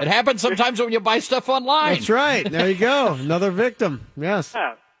 It happens sometimes when you buy stuff online. That's right. There you go. Another victim. Yes.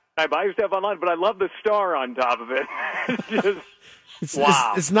 Yeah, I buy stuff online, but I love the star on top of it.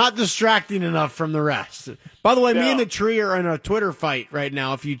 Wow. It's not distracting enough from the rest. By the way, me and the tree are in a Twitter fight right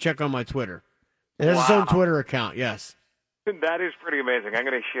now. If you check on my Twitter, it has its own Twitter account. Yes. That is pretty amazing. I'm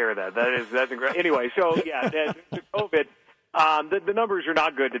going to share that. That's incredible. Anyway, so the COVID, the numbers are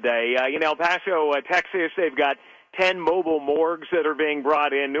not good today. In El Paso, Texas, they've got 10 mobile morgues that are being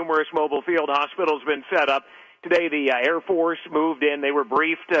brought in. Numerous mobile field hospitals been set up. Today, the Air Force moved in. They were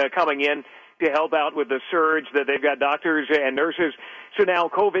briefed coming in to help out with the surge. That they've got doctors and nurses. So now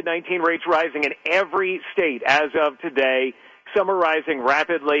COVID-19 rates rising in every state as of today. Some are rising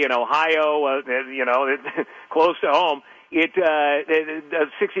rapidly in Ohio, close to home.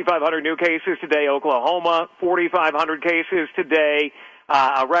 6,500 new cases today. Oklahoma, 4,500 cases today.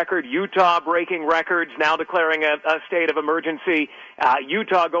 A record. Utah breaking records, now declaring a state of emergency.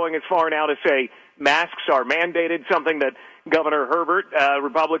 Utah going as far now to say masks are mandated, something that Governor Herbert,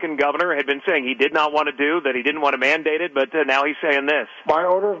 Republican governor, had been saying he did not want to do, that he didn't want to mandate it, but now he's saying this. By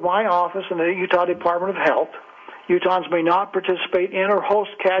order of my office and the Utah Department of Health, Utahns may not participate in or host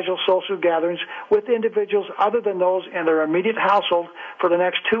casual social gatherings with individuals other than those in their immediate household for the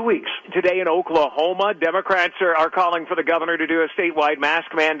next 2 weeks. Today in Oklahoma, Democrats are calling for the governor to do a statewide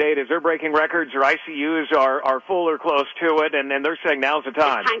mask mandate as they're breaking records. Their ICUs are full or close to it, and they're saying now's the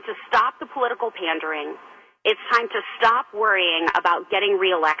time. It's time to stop the political pandering. It's time to stop worrying about getting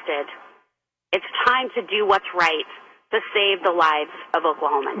reelected. It's time to do what's right to save the lives of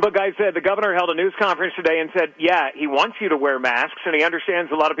Oklahomans. But guys, the governor held a news conference today and said, yeah, he wants you to wear masks, and he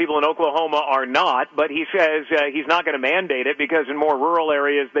understands a lot of people in Oklahoma are not, but he says he's not going to mandate it because in more rural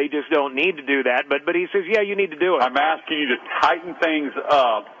areas they just don't need to do that. But he says, yeah, you need to do it. I'm asking you to tighten things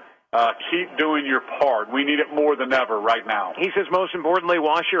up. Keep doing your part. We need it more than ever right now. He says most importantly,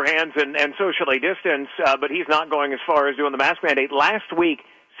 wash your hands and socially distance, but he's not going as far as doing the mask mandate. Last week,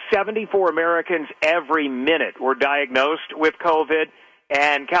 74 Americans every minute were diagnosed with COVID,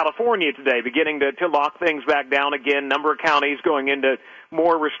 and California today beginning to lock things back down again. Number of counties going into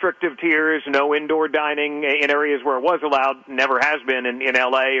more restrictive tiers, no indoor dining in areas where it was allowed, never has been in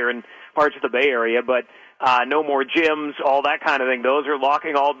L.A. or in parts of the Bay Area, but no more gyms, all that kind of thing. Those are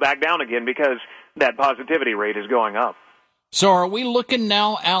locking all back down again because that positivity rate is going up. So are we looking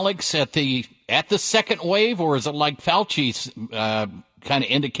now, Alex, at the second wave, or is it like Fauci's kind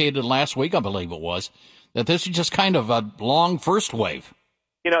of indicated last week, I believe it was, that this is just kind of a long first wave?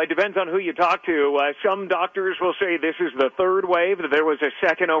 You know, it depends on who you talk to. Some doctors will say this is the third wave, that there was a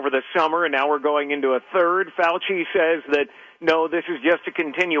second over the summer, and now we're going into a third. Fauci says that, no, this is just a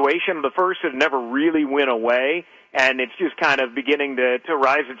continuation of the first. It never really went away, and it's just kind of beginning to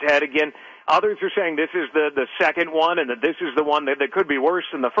rise its head again. Others are saying this is the second one, and that this is the one that could be worse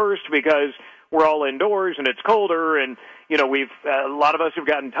than the first because we're all indoors and it's colder, and you know a lot of us have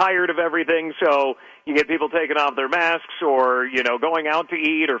gotten tired of everything. So you get people taking off their masks, or going out to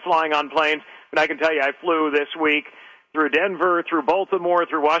eat, or flying on planes. But I can tell you, I flew this week through Denver, through Baltimore,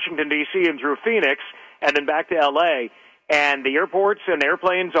 through Washington D.C., and through Phoenix, and then back to L.A. And the airports and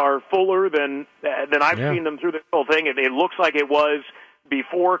airplanes are fuller than I've seen them through this whole thing. It looks like it was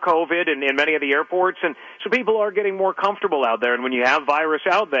before COVID in many of the airports. And so people are getting more comfortable out there. And when you have virus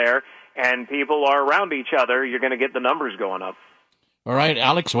out there and people are around each other, you're going to get the numbers going up. All right,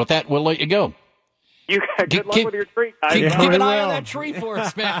 Alex, with that, we'll let you go. You good luck with your tree. Keep an eye on that tree for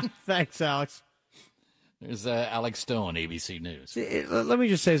us, man. Thanks, Alex. There's Alex Stone, ABC News. Let me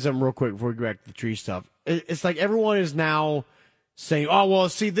just say something real quick before we go back to the tree stuff. It's like everyone is now saying, oh, well,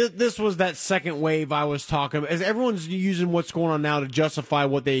 see, this was that second wave I was talking about. As everyone's using what's going on now to justify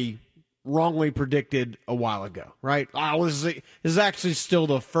what they wrongly predicted a while ago, right? Oh, this is actually still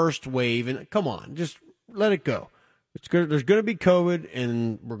the first wave. And come on, just let it go. It's good. There's going to be COVID,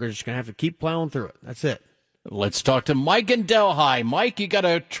 and we're just going to have to keep plowing through it. That's it. Let's talk to Mike in Delhi. Mike, you got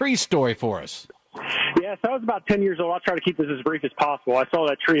a tree story for us. Yes, I was about 10 years old. I'll try to keep this as brief as possible. I saw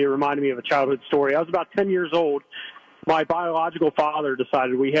that tree. It reminded me of a childhood story. I was about 10 years old. My biological father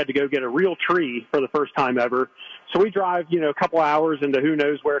decided we had to go get a real tree for the first time ever. So we drive, a couple hours into who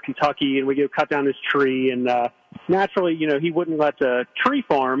knows where, Kentucky, and we go cut down this tree. And naturally, he wouldn't let the tree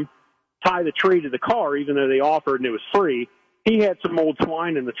farm tie the tree to the car, even though they offered and it was free. He had some old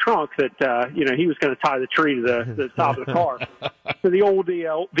twine in the trunk that, he was going to tie the tree to the top of the car. So the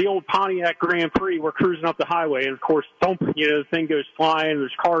old Pontiac Grand Prix, we're cruising up the highway, and of course, the thing goes flying.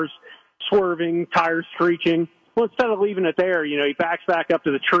 There's cars swerving, tires screeching. Well, instead of leaving it there, he backs back up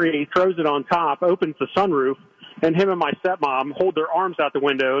to the tree, throws it on top, opens the sunroof, and him and my stepmom hold their arms out the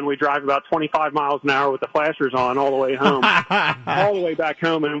window, and we drive about 25 miles an hour with the flashers on all the way home, all the way back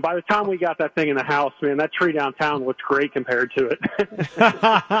home. And by the time we got that thing in the house, man, that tree downtown looked great compared to it.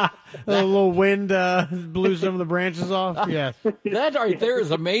 A little wind blew some of the branches off. Yes. That right there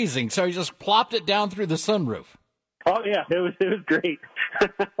is amazing. So he just plopped it down through the sunroof. Oh, yeah, it was great.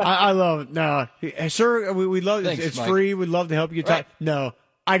 I love it. No, sir, we love it. Thanks, it's Mike. free. We'd love to help you. Right. No,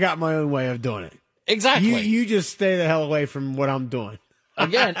 I got my own way of doing it. Exactly. You just stay the hell away from what I'm doing.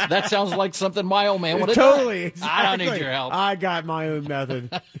 Again, that sounds like something my old man would have totally. done. Exactly. I don't need your help. I got my own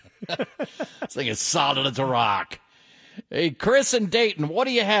method. This thing is solid as a rock. Hey, Chris in Dayton, what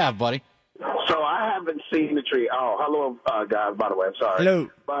do you have, buddy? So I haven't seen the tree. Oh, hello, guys, by the way. I'm sorry. Hello.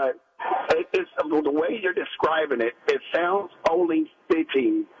 But it's the way you're describing it, it sounds only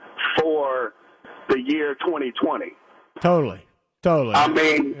fitting for the year 2020. Totally. I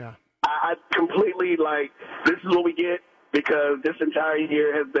mean, yeah. I completely, this is what we get because this entire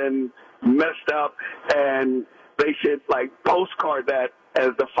year has been messed up, and they should, postcard that as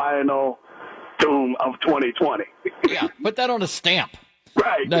the final doom of 2020. Yeah, put that on a stamp.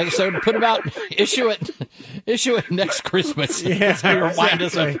 Right. No, so put it out, issue it next Christmas. Yeah, to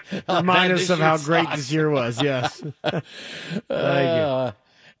remind us of how great this year was. Yes.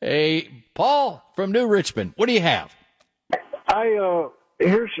 Hey, Paul from New Richmond, what do you have?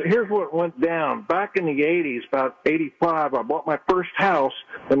 Here's what went down. Back in the 80s, about 85, I bought my first house,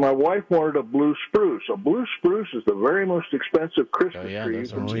 and my wife wanted a blue spruce. A blue spruce is the very most expensive Christmas tree.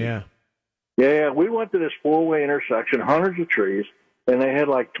 Oh, yeah. Yeah, we went to this four-way intersection, hundreds of trees, and they had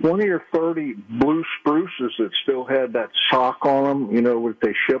like 20 or 30 blue spruces that still had that sock on them, you know, what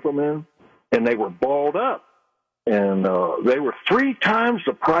they ship them in, and they were balled up. And they were 3 times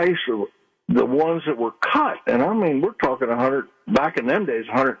the price of the ones that were cut. And I mean, we're talking back in them days,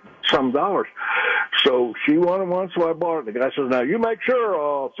 $100-some. So she wanted one, so I bought it. The guy says, now you make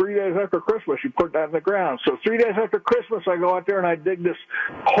sure 3 days after Christmas you put that in the ground. So 3 days after Christmas I go out there and I dig this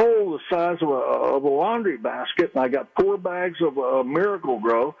hole the size of a laundry basket, and I got 4 bags of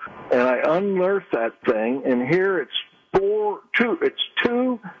Miracle-Gro, and I unearthed that thing, and here it's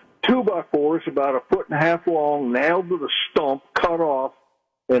two 2x4s about 1.5 feet long, nailed to the stump, cut off,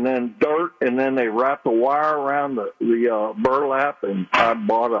 and then dirt, and then they wrapped the wire around the burlap, and I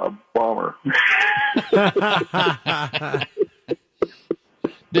bought a bomber.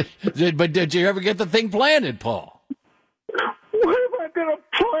 Did you ever get the thing planted, Paul? What am I going to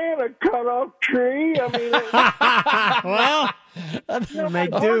plant, a cut-off tree? I mean,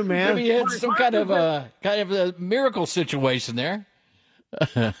 make do, man. Maybe you had some kind of a miracle situation there.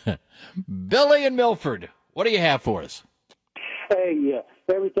 Billy in Milford, what do you have for us? Hey,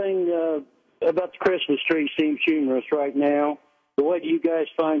 everything about the Christmas tree seems humorous right now. But what do you guys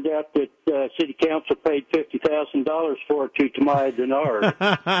find out that City Council paid $50,000 for it to Tamaya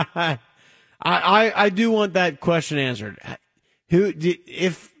Denard? I do want that question answered.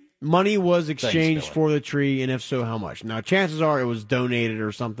 If money was exchanged for the tree, and if so, how much? Now, chances are it was donated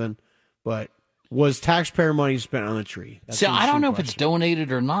or something, but was taxpayer money spent on the tree? See, I don't know if it's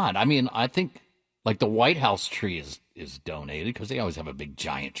donated or not. I mean, I think like the White House tree is donated because they always have a big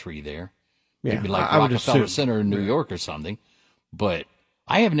giant tree there. Yeah, maybe like I would Rockefeller assume. Center in New York or something. But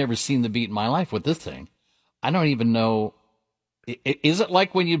I have never seen the beat in my life with this thing. I don't even know. Is it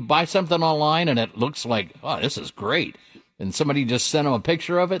like when you buy something online and it looks like, oh, this is great, and somebody just sent them a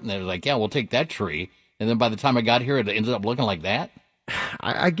picture of it and they're like, yeah, we'll take that tree, and then by the time I got here, it ended up looking like that?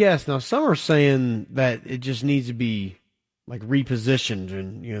 I guess. Now, some are saying that it just needs to be like repositioned,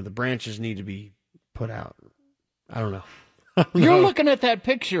 and the branches need to be put out. I don't know. You're looking at that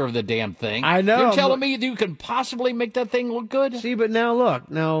picture of the damn thing. I know. You're telling me you can possibly make that thing look good? See, but now look.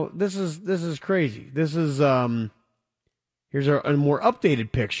 Now this is crazy. This is here's a more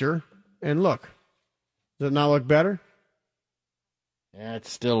updated picture, and look. Does it not look better? Yeah, it's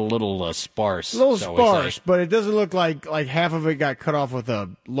still a little sparse. A little sparse, but it doesn't look like half of it got cut off with a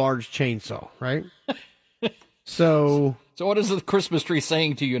large chainsaw, right? So what is the Christmas tree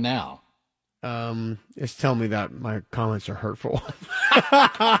saying to you now? It's telling me that my comments are hurtful.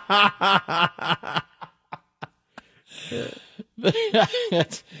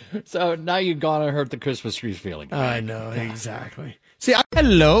 So now you've gone and hurt the Christmas tree's feeling. I know, exactly. See,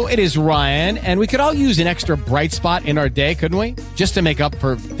 hello, it is Ryan, and we could all use an extra bright spot in our day, couldn't we? Just to make up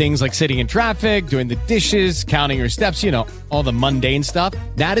for things like sitting in traffic, doing the dishes, counting your steps, all the mundane stuff.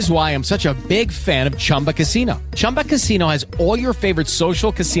 That is why I'm such a big fan of Chumba Casino. Chumba Casino has all your favorite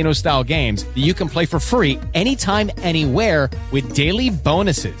social casino-style games that you can play for free anytime, anywhere with daily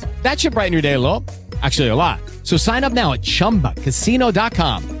bonuses. That should brighten your day a little. Actually, a lot. So sign up now at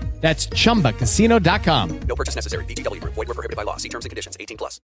ChumbaCasino.com. That's ChumbaCasino.com. No purchase necessary. VGW Group. Void where prohibited by law. See terms and conditions. 18+.